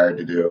I got hired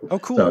to do. Oh,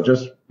 cool. So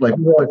just like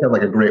we always had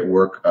like a great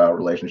work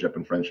relationship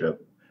and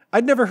friendship.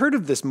 I'd never heard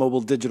of this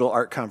mobile digital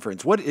art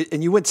conference.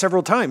 And you went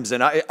several times,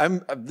 and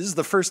this is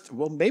the first.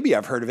 Well, maybe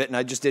I've heard of it, and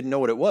I just didn't know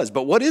what it was.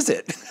 But what is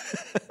it?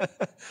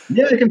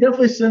 Yeah, you can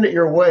definitely send it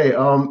your way.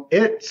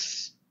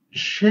 It's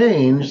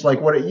changed.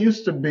 Like what it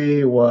used to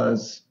be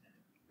was,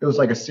 it was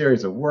like a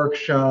series of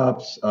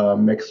workshops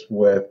mixed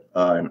with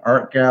an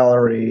art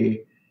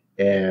gallery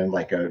and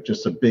like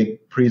just a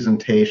big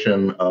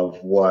presentation of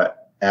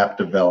what app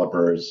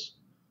developers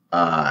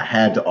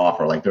had to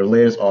offer, like their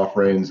latest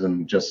offerings,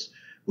 and just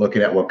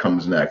looking at what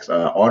comes next.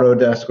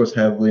 Autodesk was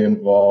heavily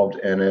involved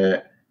in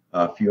it.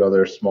 A few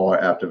other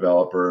smaller app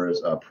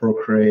developers.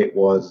 Procreate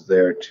was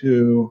there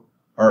too.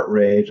 Art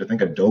Rage. I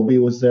think Adobe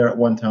was there at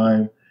one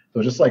time.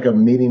 So just like a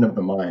meeting of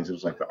the minds. It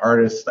was like the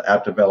artists, the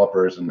app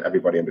developers, and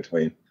everybody in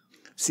between.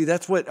 See,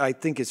 that's what I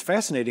think is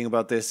fascinating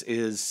about this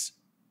is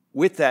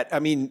with that. I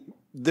mean,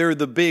 they're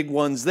the big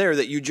ones there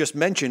that you just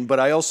mentioned, but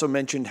I also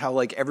mentioned how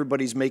like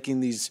everybody's making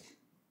these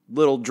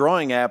little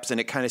drawing apps, and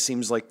it kind of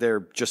seems like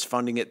they're just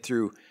funding it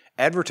through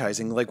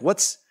advertising. Like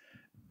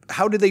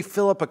how do they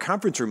fill up a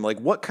conference room? Like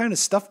what kind of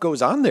stuff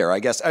goes on there? I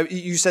guess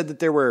you said that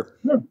there were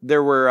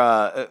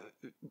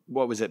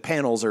what was it?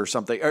 Panels or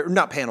something, or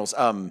not panels,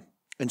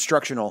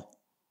 instructional.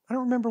 I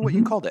don't remember what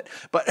you called it,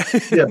 but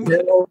yeah,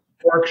 panels,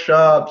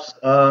 workshops,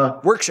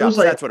 workshops.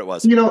 Like, that's what it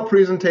was.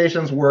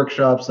 Presentations,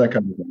 workshops, that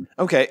kind of thing.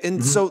 Okay.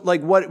 And so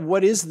like,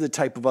 what is the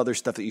type of other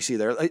stuff that you see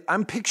there? Like,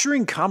 I'm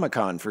picturing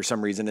Comic-Con for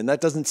some reason, and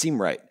that doesn't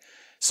seem right.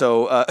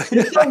 So,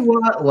 it's a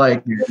lot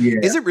like it. Yeah.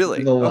 Is it really?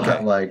 It's a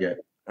lot like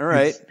it. All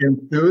right. It's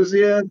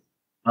enthusiasts,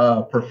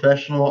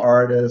 professional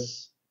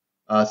artists,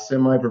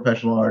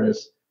 semi-professional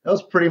artists. That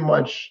was pretty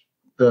much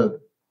the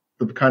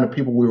kind of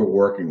people we were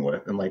working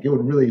with. And like, it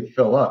would really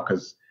fill up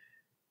because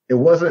it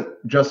wasn't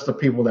just the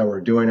people that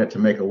were doing it to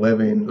make a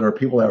living. There were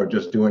people that were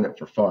just doing it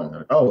for fun.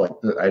 Like, oh, like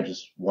I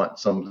just want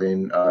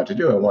something to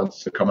do. I want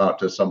to come out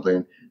to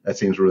something that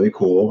seems really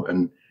cool.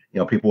 And,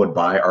 people would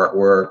buy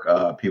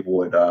artwork. People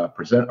would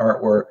present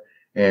artwork,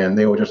 and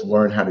they would just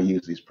learn how to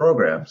use these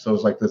programs. So it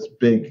was like this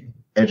big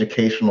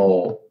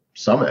educational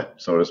summit,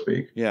 so to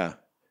speak. Yeah.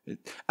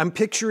 I'm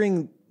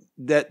picturing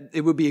that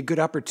it would be a good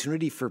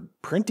opportunity for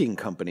printing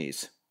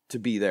companies to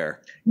be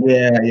there.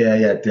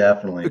 Yeah,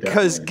 definitely.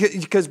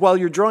 Because while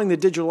you're drawing the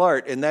digital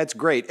art, and that's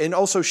great, and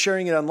also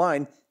sharing it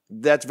online,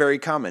 that's very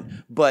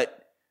common.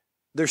 But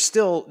there's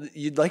still,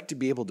 you'd like to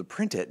be able to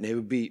print it, and it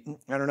would be,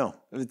 I don't know.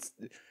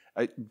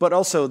 But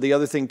also the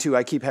other thing too,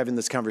 I keep having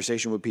this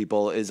conversation with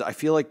people, is I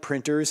feel like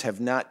printers have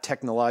not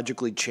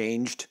technologically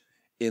changed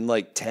in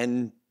like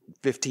 10,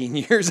 15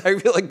 years. I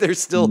feel like they're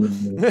still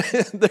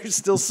they're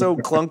still so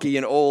clunky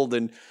and old,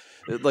 and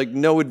like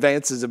no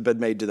advances have been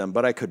made to them.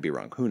 But I could be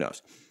wrong. Who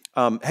knows?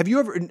 Have you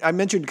ever? I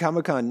mentioned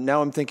Comic-Con.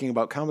 Now I'm thinking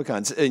about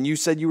Comic-Cons, and you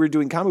said you were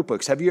doing comic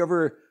books. Have you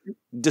ever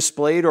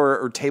displayed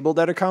or tabled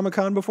at a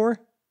Comic-Con before?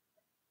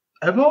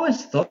 I've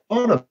always thought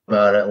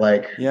about it.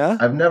 Like, yeah,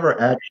 I've never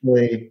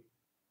actually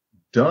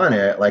done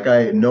it. Like,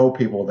 I know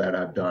people that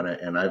have done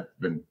it, and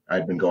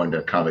I've been going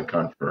to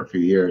Comic-Con for a few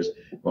years.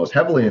 I was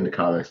heavily into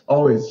comics.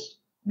 Always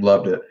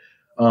loved it.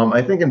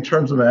 I think in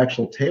terms of an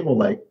actual table,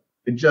 like,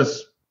 it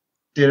just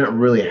didn't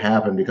really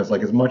happen because,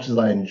 like, as much as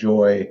I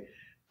enjoy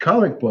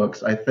comic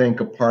books, I think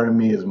a part of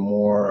me is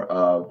more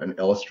of an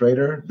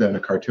illustrator than a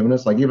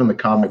cartoonist. Like, even the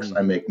comics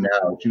I make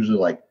now, it's usually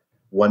like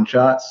one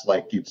shots,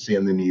 like you'd see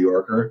in the New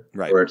Yorker,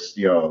 right, where it's,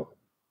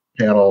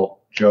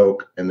 panel,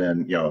 joke, and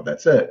then,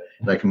 that's it.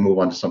 And I can move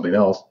on to something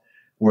else.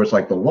 Whereas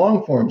like the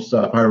long form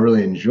stuff, I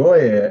really enjoy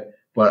it,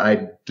 but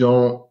I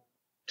don't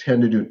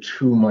tend to do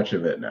too much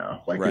of it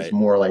now. Like, right, it's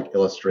more like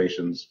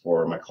illustrations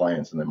for my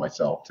clients and then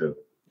myself too.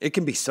 It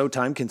can be so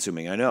time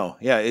consuming. I know.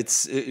 Yeah.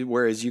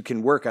 Whereas you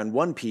can work on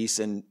one piece,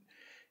 and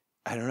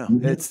I don't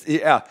know.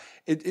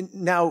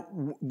 Now,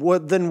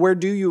 where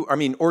do you,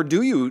 or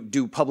do you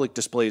do public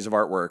displays of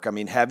artwork? I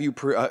mean, have you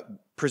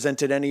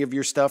presented any of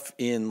your stuff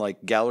in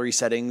like gallery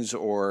settings,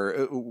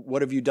 or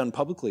what have you done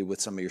publicly with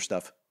some of your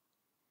stuff?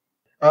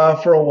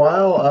 For a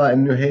while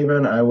in New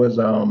Haven, I was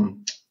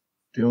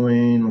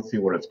doing, let's see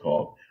what it's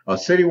called,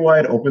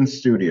 Citywide Open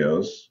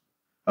Studios.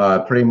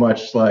 Pretty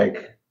much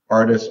like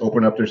artists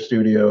open up their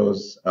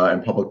studios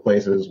in public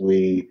places.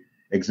 We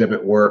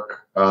exhibit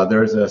work.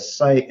 There's a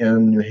site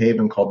in New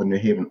Haven called the New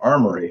Haven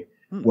Armory,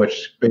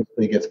 which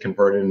basically gets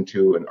converted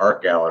into an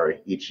art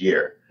gallery each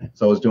year.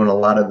 So I was doing a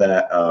lot of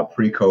that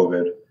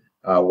pre-COVID,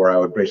 where I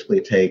would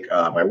basically take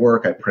my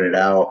work, I print it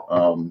out.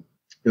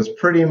 It was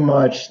pretty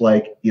much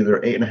like either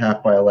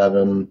 8.5 by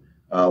 11,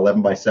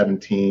 11 by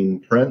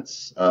 17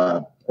 prints,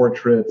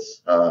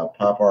 portraits,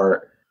 pop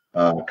art,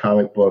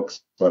 comic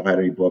books. So if I had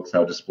any books, I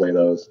would display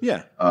those.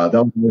 Yeah. That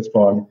was always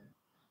fun.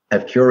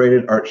 I've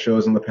curated art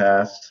shows in the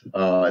past.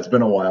 It's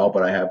been a while,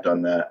 but I have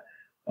done that.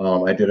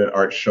 I did an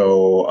art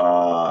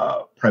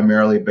show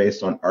primarily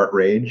based on Art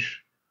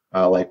Rage.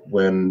 Like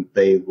when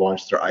they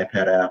launched their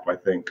iPad app, I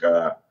think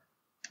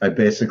I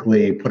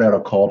basically put out a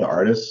call to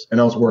artists, and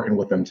I was working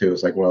with them too.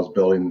 It's like when I was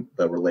building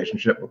the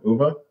relationship with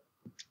Uva.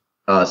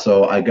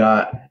 So I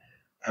got,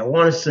 I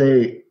want to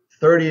say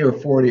 30 or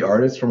 40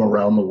 artists from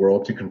around the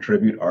world to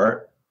contribute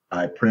art.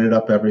 I printed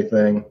up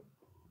everything.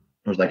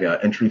 It was like an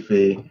entry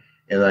fee.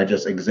 And I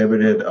just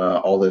exhibited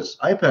all this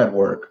iPad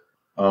work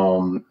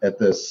at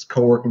this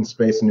co-working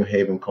space in New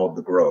Haven called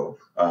The Grove.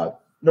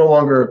 No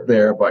longer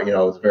there, but, it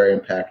was very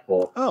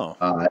impactful. Oh.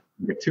 A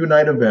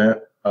 2-night event.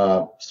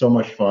 So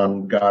much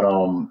fun. Got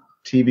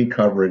TV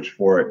coverage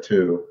for it,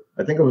 too.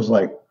 I think it was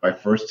like my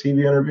first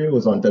TV interview. It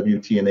was on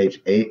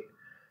WTNH 8.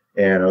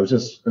 And it was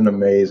just an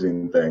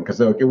amazing thing because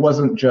it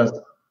wasn't just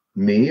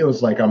me. It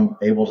was like I'm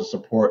able to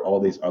support all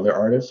these other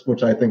artists,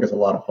 which I think is a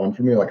lot of fun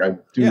for me. Like I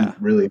do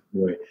really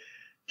enjoy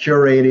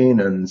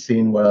curating and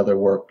seeing what other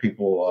work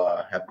people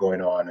have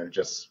going on, and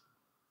just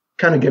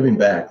kind of giving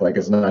back. Like,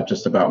 it's not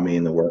just about me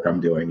and the work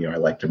I'm doing. I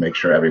like to make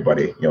sure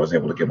everybody, is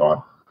able to give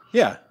on.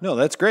 Yeah, no,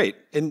 that's great.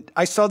 And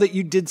I saw that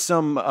you did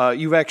some,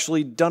 you've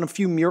actually done a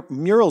few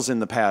murals in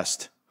the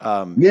past.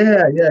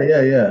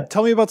 Yeah.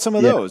 Tell me about some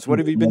of those. What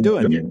have you been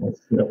doing?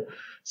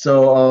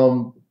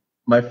 So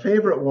My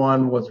favorite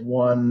one was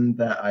one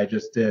that I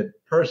just did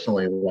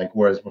personally, like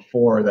whereas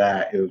before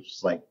that it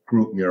was like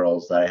group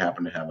murals that I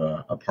happened to have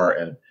a part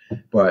in.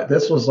 But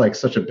this was like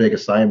such a big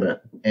assignment.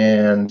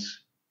 And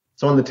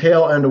so on the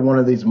tail end of one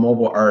of these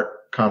mobile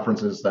art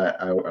conferences that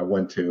I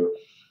went to,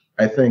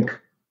 I think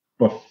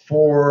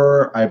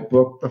before I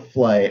booked the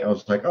flight, I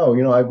was like,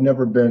 oh, I've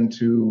never been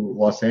to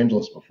Los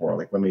Angeles before.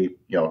 Like, let me,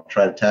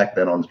 try to tack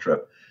that on the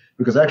trip.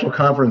 Because the actual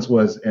conference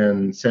was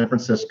in San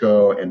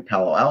Francisco and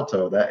Palo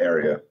Alto, that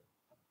area.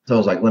 So I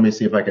was like, let me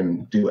see if I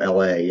can do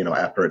LA,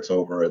 after it's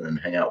over and then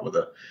hang out with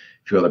a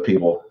few other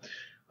people.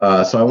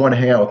 So I wanted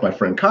to hang out with my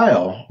friend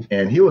Kyle,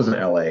 and he was in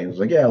LA. He was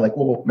like, yeah, like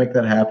we'll make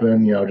that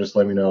happen. Just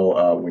let me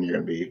know when you're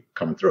going to be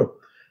coming through.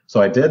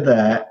 So I did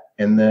that.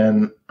 And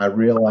then I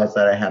realized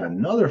that I had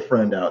another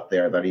friend out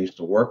there that I used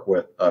to work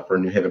with for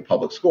New Haven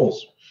Public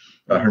Schools.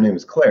 Her name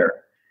is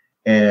Claire.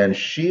 And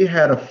she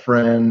had a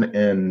friend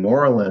in New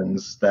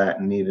Orleans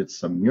that needed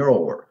some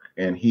mural work.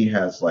 And he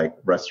has like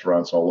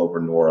restaurants all over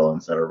New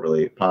Orleans that are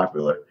really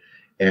popular.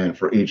 And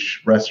for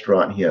each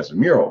restaurant, he has a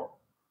mural.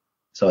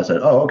 So I said,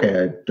 oh,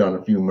 okay, I've done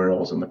a few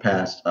murals in the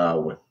past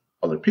with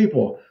other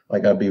people.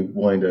 Like I'd be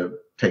willing to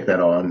take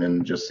that on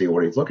and just see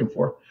what he's looking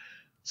for.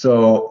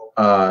 So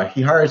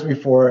he hires me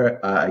for it.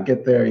 I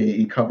get there.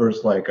 He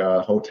covers like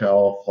a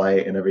hotel,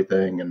 flight, and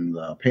everything, and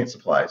paint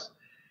supplies.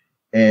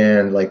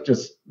 And like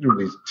just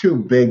these two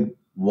big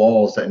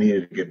walls that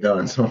needed to get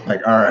done. So I'm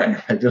like, all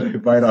right, I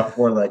just bite off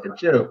more than I can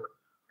chew.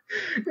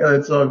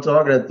 And so I'm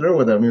talking it through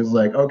with him. He was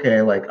like,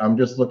 okay, like I'm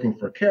just looking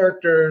for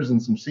characters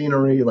and some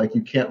scenery. Like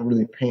you can't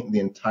really paint the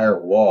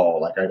entire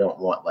wall. Like I don't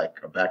want like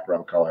a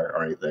background color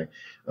or anything.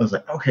 I was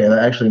like, okay, that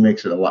actually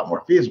makes it a lot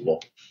more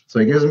feasible. So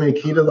he gives me a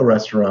key to the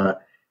restaurant.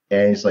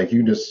 And he's like,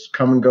 you just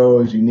come and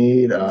go as you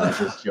need.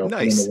 Just nice.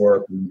 Put in the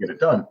work and get it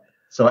done.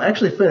 So I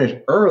actually finished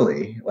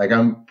early. Like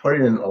I'm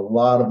putting in a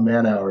lot of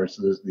man hours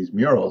to these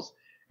murals.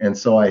 And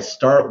so I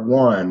start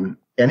one,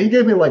 and he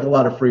gave me like a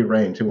lot of free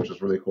reign too, which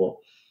was really cool.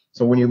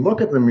 So when you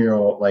look at the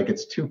mural, like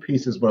it's two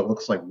pieces, but it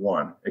looks like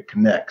one. It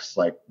connects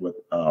like with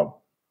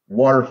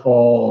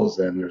waterfalls,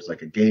 and there's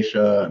like a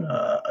geisha and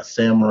a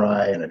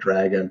samurai and a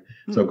dragon.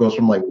 So it goes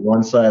from like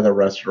one side of the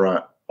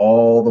restaurant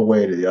all the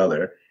way to the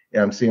other.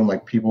 And I'm seeing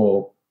like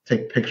people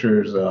take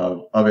pictures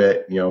of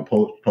it,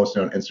 post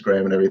it on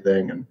Instagram and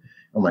everything. And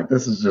I'm like,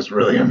 this is just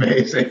really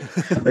amazing.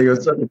 Like it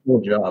was such a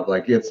cool job.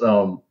 Like it's,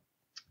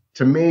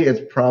 to me,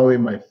 it's probably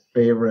my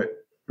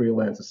favorite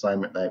freelance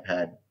assignment that I've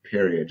had,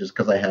 period. Just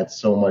because I had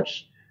so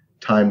much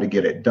time to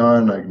get it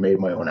done. I made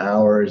my own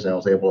hours, and I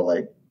was able to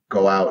like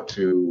go out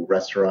to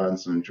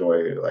restaurants and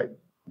enjoy like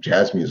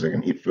jazz music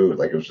and eat food.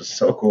 Like it was just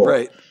so cool.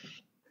 Right.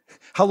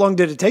 How long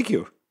did it take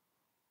you?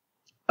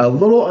 A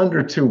little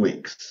under 2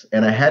 weeks,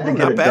 and I had to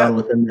get it done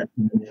within that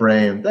time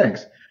frame.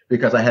 Thanks,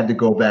 because I had to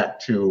go back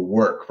to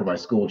work for my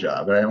school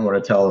job, and I didn't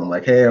want to tell them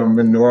like, "Hey, I'm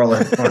in New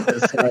Orleans on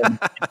this time."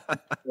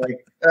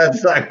 Like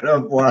that's not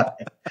gonna fly.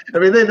 I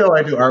mean, they know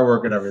I do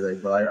artwork and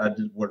everything, but I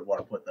just wouldn't want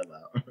to put them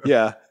out.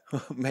 Yeah,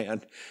 oh,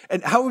 man.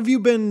 And how have you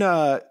been?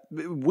 I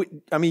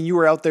mean, you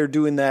were out there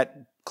doing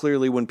that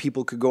clearly when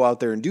people could go out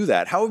there and do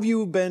that. How have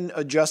you been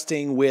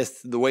adjusting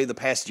with the way the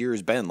past year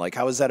has been? Like,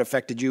 how has that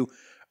affected you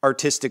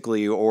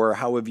artistically, or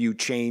how have you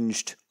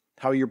changed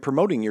how you're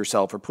promoting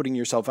yourself or putting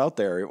yourself out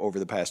there over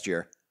the past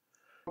year?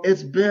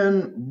 It's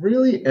been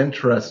really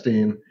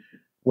interesting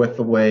with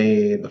the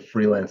way the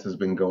freelance has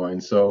been going.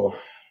 So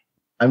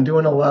I'm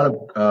doing a lot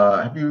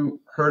of, have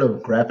you heard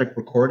of graphic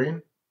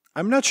recording?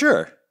 I'm not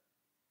sure.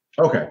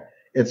 Okay.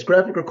 It's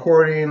graphic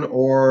recording,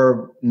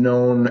 or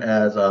known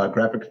as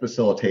graphic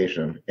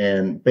facilitation.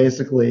 And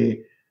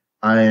basically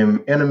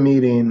I'm in a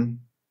meeting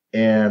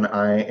and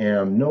I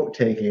am note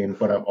taking,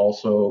 but I'm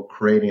also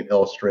creating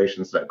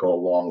illustrations that go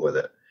along with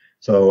it.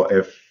 So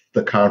if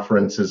the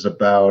conference is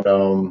about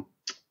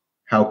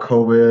how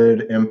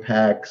COVID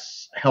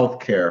impacts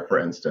healthcare, for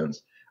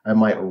instance, I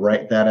might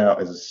write that out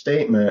as a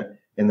statement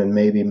and then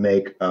maybe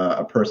make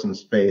a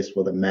person's face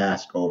with a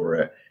mask over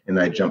it. And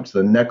I jump to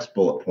the next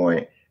bullet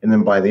point. And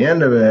then by the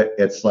end of it,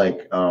 it's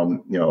like,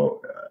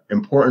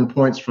 important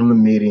points from the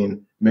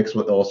meeting mixed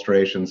with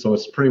illustrations. So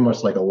it's pretty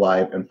much like a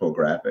live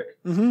infographic.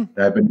 Mm-hmm. And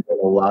I've been doing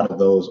a lot of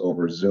those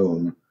over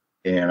Zoom,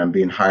 and I'm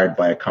being hired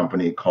by a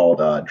company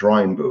called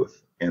Drawing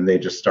Booth. And they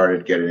just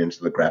started getting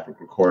into the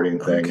graphic recording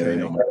thing, and they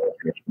know my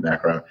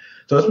background.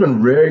 So it's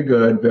been very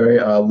good, very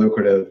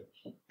lucrative.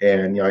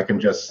 And, I can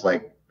just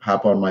like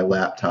hop on my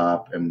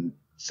laptop and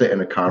sit in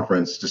a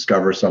conference,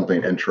 discover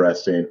something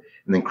interesting,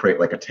 and then create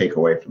like a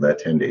takeaway for the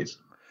attendees.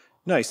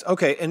 Nice.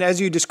 Okay. And as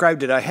you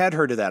described it, I had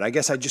heard of that. I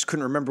guess I just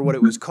couldn't remember what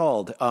it was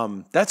called.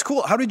 That's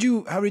cool. How did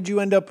you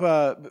end up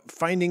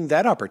finding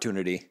that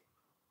opportunity?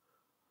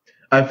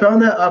 I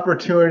found that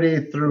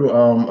opportunity through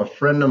a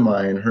friend of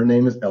mine. Her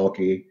name is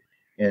Elke,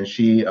 and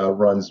she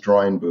runs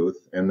Drawing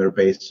Booth, and they're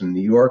based in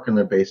New York and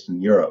they're based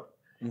in Europe.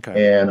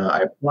 Okay. And I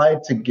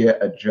applied to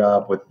get a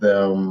job with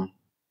them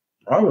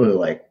probably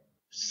like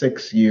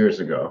 6 years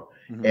ago.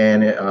 Mm-hmm.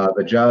 And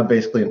the job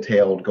basically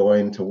entailed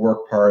going to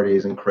work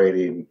parties and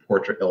creating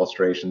portrait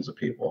illustrations of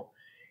people.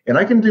 And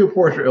I can do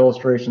portrait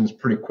illustrations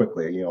pretty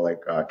quickly,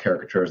 like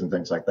caricatures and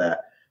things like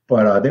that.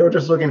 But they were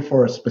just looking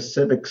for a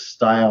specific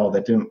style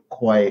that didn't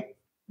quite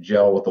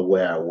gel with the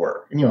way I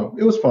work. And,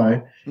 it was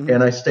fine. Mm-hmm.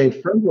 And I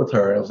stayed friends with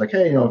her. And I was like,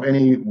 hey, if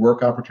any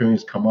work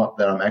opportunities come up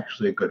that I'm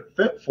actually a good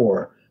fit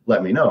for,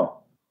 let me know.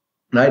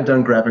 And I had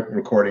done graphic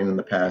recording in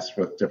the past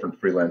with different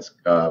freelance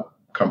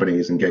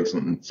companies and gigs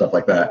and stuff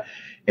like that.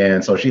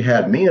 And so she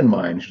had me in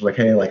mind. She was like,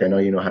 hey, I know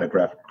you know how to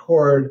graphic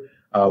record.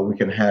 We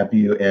can have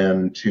you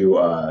in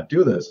to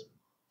do this.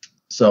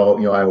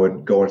 So, I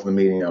would go into the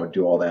meeting, I would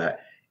do all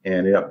that, and it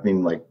ended up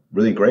being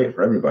really great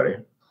for everybody.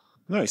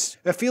 Nice.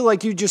 I feel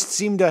like you just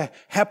seem to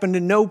happen to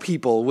know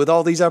people with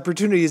all these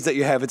opportunities that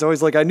you have. It's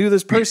always like, I knew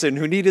this person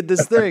who needed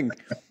this thing.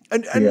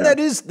 And yeah.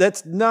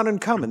 That's not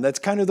uncommon. That's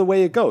kind of the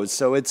way it goes.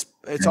 So it's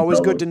always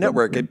good to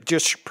network. It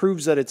just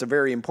proves that it's a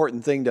very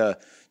important thing to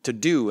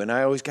do. And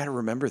I always got to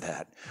remember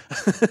that.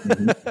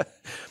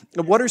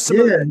 Mm-hmm. What are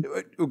some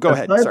go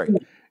ahead. Sorry.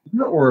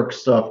 Network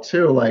stuff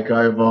too.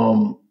 I've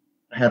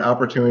had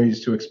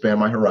opportunities to expand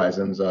my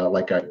horizons.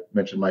 Like I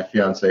mentioned my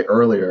fiance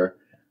earlier.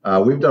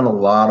 We've done a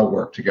lot of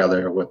work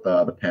together with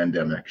the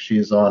pandemic.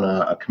 She's on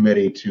a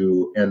committee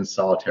to end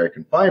solitary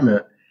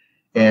confinement,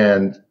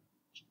 and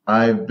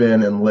I've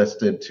been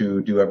enlisted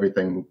to do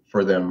everything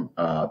for them,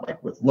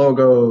 with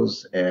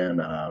logos,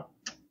 and I've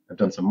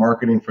done some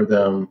marketing for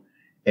them,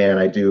 and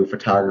I do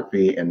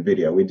photography and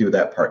video. We do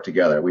that part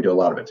together. We do a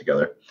lot of it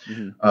together.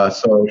 Mm-hmm.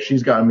 So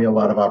she's gotten me a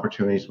lot of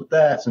opportunities with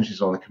that since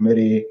she's on the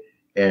committee,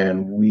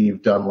 and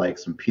we've done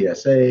some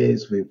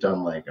PSAs. We've done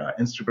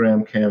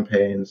Instagram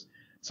campaigns.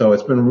 So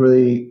it's been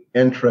really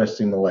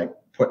interesting to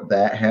put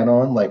that hat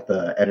on,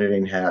 the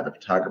editing hat, the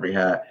photography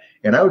hat.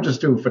 And I would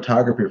just do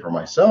photography for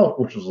myself,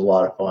 which was a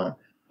lot of fun.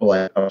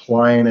 But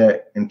applying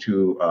it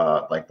into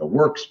the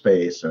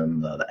workspace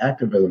and the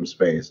activism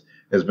space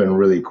has been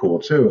really cool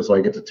too. So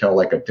I get to tell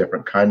a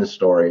different kind of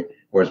story.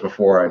 Whereas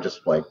before I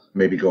just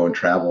maybe go and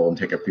travel and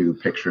take a few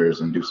pictures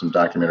and do some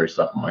documentary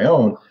stuff on my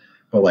own.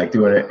 But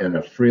doing it in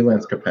a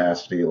freelance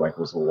capacity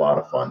was a lot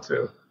of fun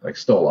too.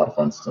 Still a lot of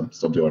fun. So I'm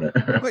still doing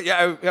it. Well,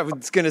 yeah, I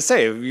was going to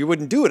say you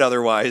wouldn't do it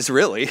otherwise,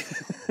 really.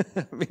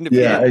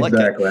 Yeah,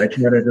 exactly. I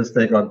try to just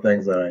take on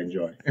things that I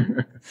enjoy.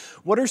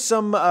 What are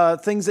some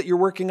things that you're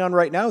working on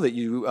right now that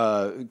you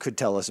could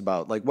tell us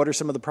about? What are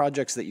some of the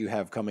projects that you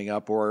have coming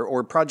up,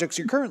 or projects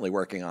you're currently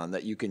working on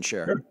that you can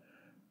share? Sure.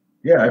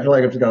 Yeah, I feel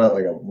like I've just got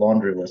a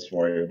laundry list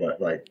for you, but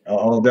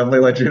I'll definitely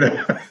let you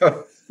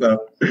know.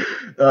 So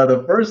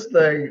the first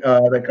thing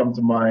that comes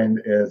to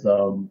mind is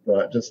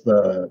just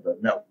the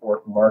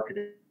network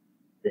marketing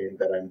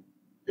that I'm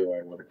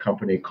doing with a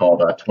company called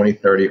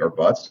 2030 or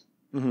Bust.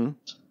 Mm-hmm.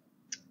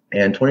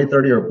 And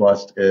 2030 or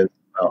Bust is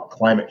about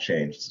climate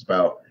change. It's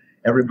about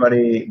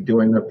everybody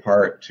doing their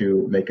part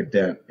to make a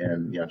dent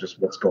in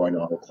just what's going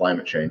on with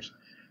climate change.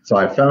 So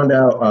I found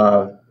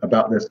out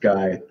about this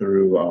guy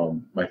through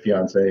my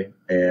fiance,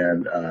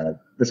 and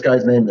this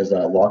guy's name is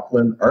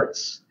Lachlan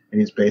Arts,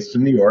 and he's based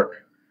in New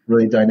York.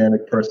 Really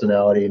dynamic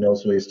personality,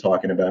 knows what he's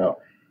talking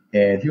about.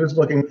 And he was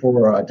looking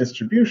for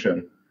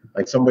distribution,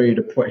 somebody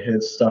to put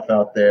his stuff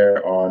out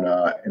there on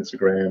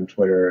Instagram,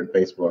 Twitter, and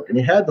Facebook. And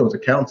he had those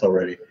accounts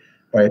already,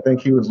 but I think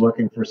he was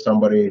looking for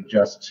somebody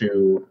just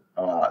to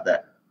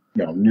that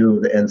knew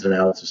the ins and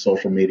outs of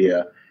social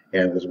media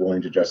and was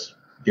willing to just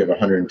give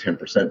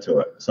 110% to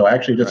it. So I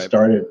actually just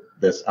started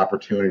this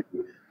opportunity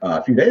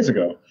a few days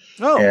ago.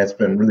 Oh. And it's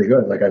been really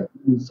good. I've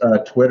used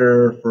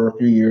Twitter for a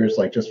few years,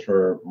 just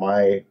for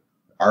my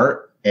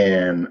art,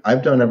 and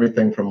I've done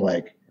everything from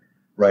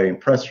writing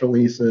press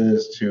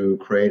releases to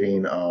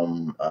creating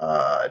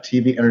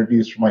TV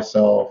interviews for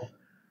myself.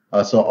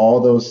 So all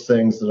those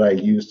things that I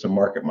use to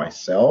market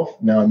myself,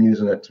 now I'm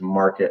using it to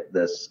market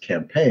this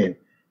campaign,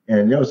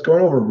 and it's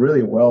going over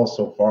really well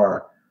so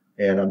far.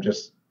 And I'm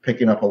just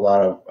picking up a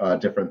lot of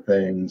different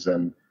things,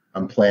 and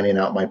I'm planning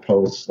out my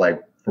posts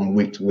from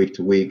week to week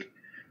to week.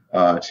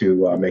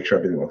 To make sure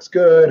everything looks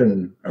good,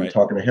 and I'm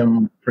talking to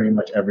him pretty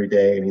much every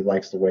day, and he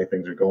likes the way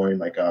things are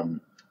going. I'm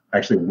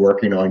actually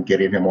working on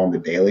getting him on the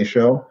Daily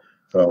Show,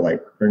 so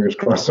fingers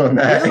crossed on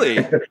that.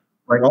 Really?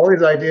 All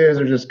these ideas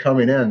are just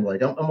coming in.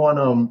 I'm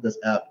on this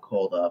app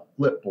called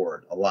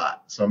Flipboard a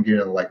lot, so I'm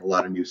getting a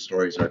lot of new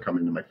stories that are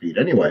coming to my feed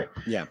anyway.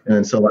 Yeah.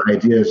 And so the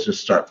ideas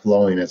just start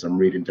flowing as I'm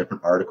reading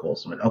different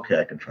articles. I'm okay,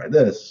 I can try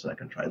this, I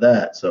can try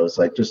that. So it's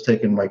just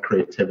taking my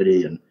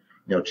creativity and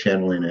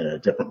channeling it in a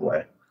different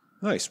way.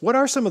 Nice. What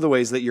are some of the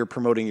ways that you're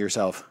promoting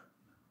yourself?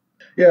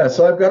 Yeah,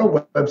 so I've got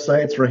a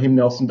website. It's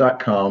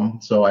raheemnelson.com.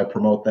 So I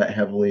promote that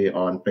heavily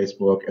on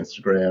Facebook,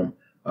 Instagram,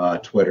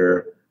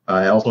 Twitter.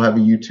 I also have a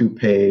YouTube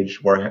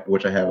page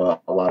which I have a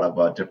lot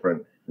of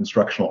different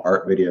instructional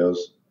art videos.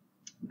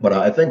 But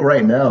I think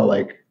right now,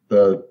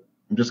 I'm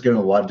just getting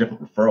a lot of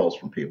different referrals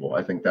from people.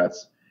 I think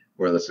that's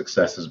where the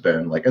success has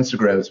been.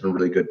 Instagram has been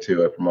really good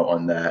too. I promote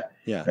on that.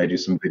 Yeah. I do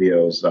some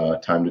videos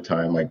time to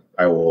time.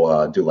 I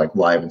will do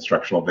live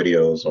instructional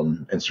videos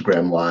on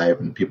Instagram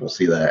Live, and people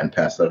see that and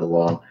pass that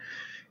along.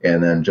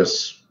 And then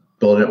just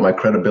building up my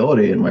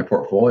credibility in my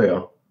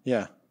portfolio.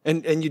 Yeah.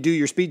 And you do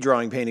your speed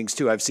drawing paintings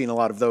too. I've seen a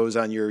lot of those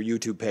on your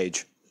YouTube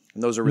page.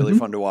 And those are really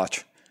fun to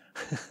watch.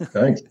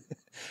 Thanks.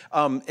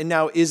 And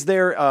now, is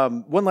there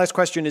one last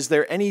question? Is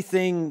there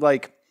anything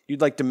like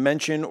you'd like to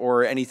mention,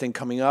 or anything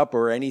coming up,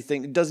 or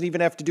anything? It doesn't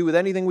even have to do with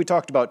anything we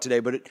talked about today,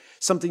 but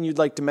something you'd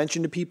like to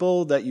mention to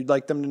people that you'd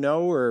like them to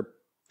know, or?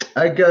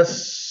 I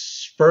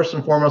guess first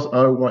and foremost,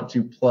 I want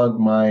to plug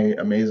my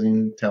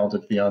amazing,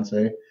 talented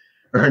fiance.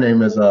 Her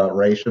name is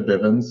Raisha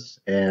Bivens,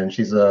 and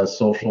she's a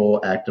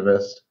social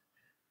activist.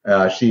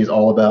 She's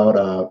all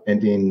about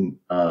ending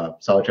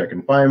solitary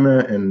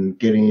confinement and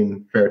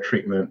getting fair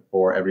treatment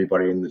for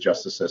everybody in the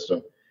justice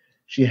system.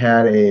 She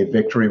had a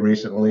victory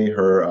recently.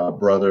 Her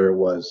brother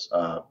was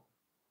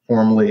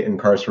formerly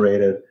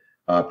incarcerated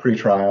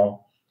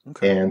pre-trial,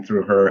 and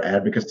through her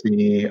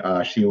advocacy,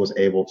 she was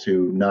able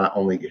to not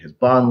only get his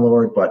bond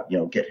lowered, but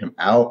get him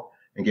out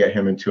and get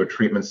him into a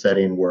treatment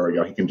setting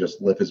where he can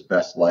just live his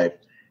best life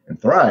and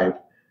thrive.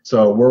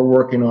 So we're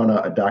working on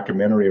a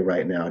documentary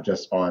right now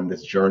just on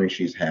this journey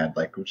she's had,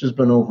 which has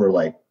been over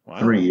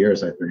 3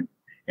 years, I think.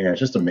 And it's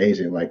just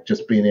amazing,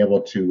 just being able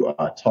to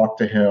talk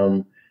to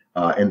him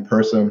in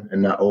person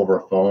and not over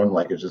a phone.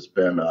 It's just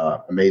been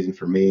amazing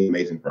for me,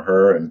 amazing for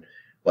her. And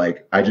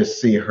I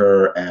just see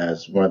her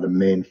as one of the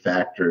main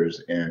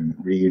factors in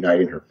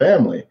reuniting her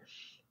family.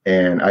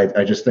 And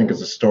I just think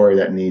it's a story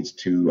that needs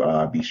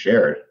to be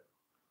shared.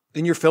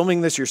 And you're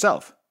filming this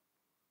yourself?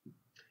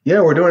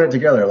 Yeah, we're doing it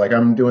together.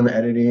 I'm doing the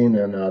editing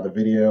and the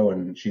video,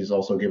 and she's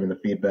also giving the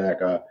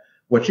feedback.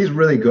 What she's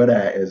really good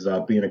at is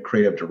being a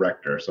creative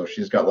director. So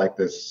she's got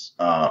this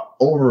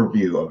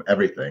overview of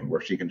everything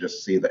where she can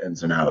just see the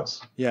ins and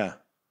outs. Yeah.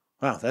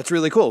 Wow, that's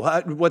really cool.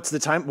 What's the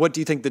time? What do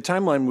you think the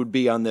timeline would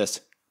be on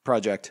this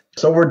project?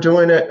 So we're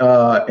doing it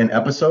in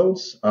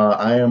episodes.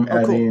 I am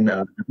adding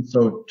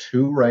episode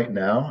 2 right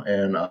now,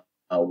 and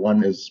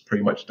 1 is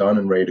pretty much done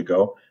and ready to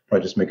go.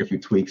 Probably just make a few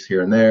tweaks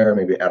here and there,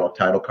 maybe add a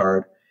title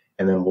card.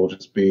 And then we'll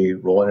just be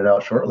rolling it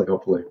out shortly,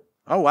 hopefully.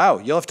 Oh, wow.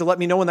 You'll have to let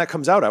me know when that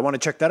comes out. I want to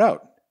check that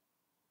out.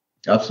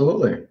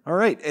 Absolutely. All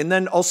right. And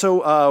then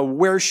also,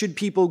 where should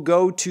people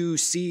go to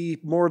see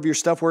more of your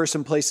stuff? Where are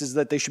some places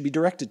that they should be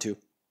directed to?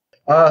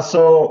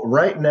 So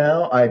right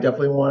now, I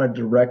definitely want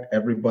to direct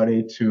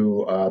everybody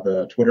to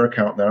the Twitter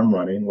account that I'm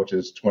running, which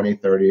is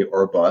 2030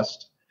 or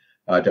Bust.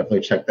 Definitely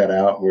check that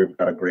out. We've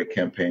got a great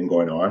campaign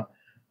going on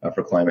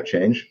for climate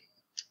change.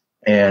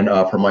 And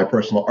for my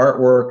personal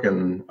artwork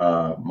and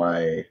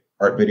my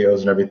art videos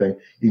and everything,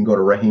 you can go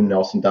to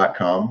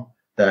raheemnelson.com.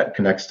 That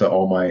connects to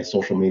all my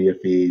social media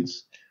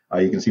feeds.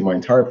 You can see my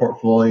entire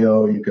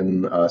portfolio. You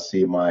can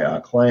see my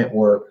client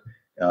work.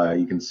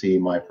 You can see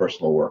my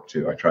personal work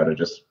too. I try to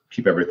just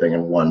keep everything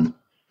in one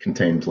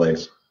contained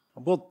place.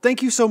 Well,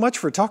 thank you so much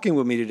for talking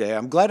with me today.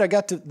 I'm glad I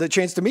got the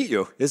chance to meet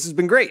you. This has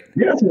been great.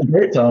 Yeah, it's been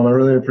great, Tom. I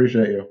really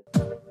appreciate you.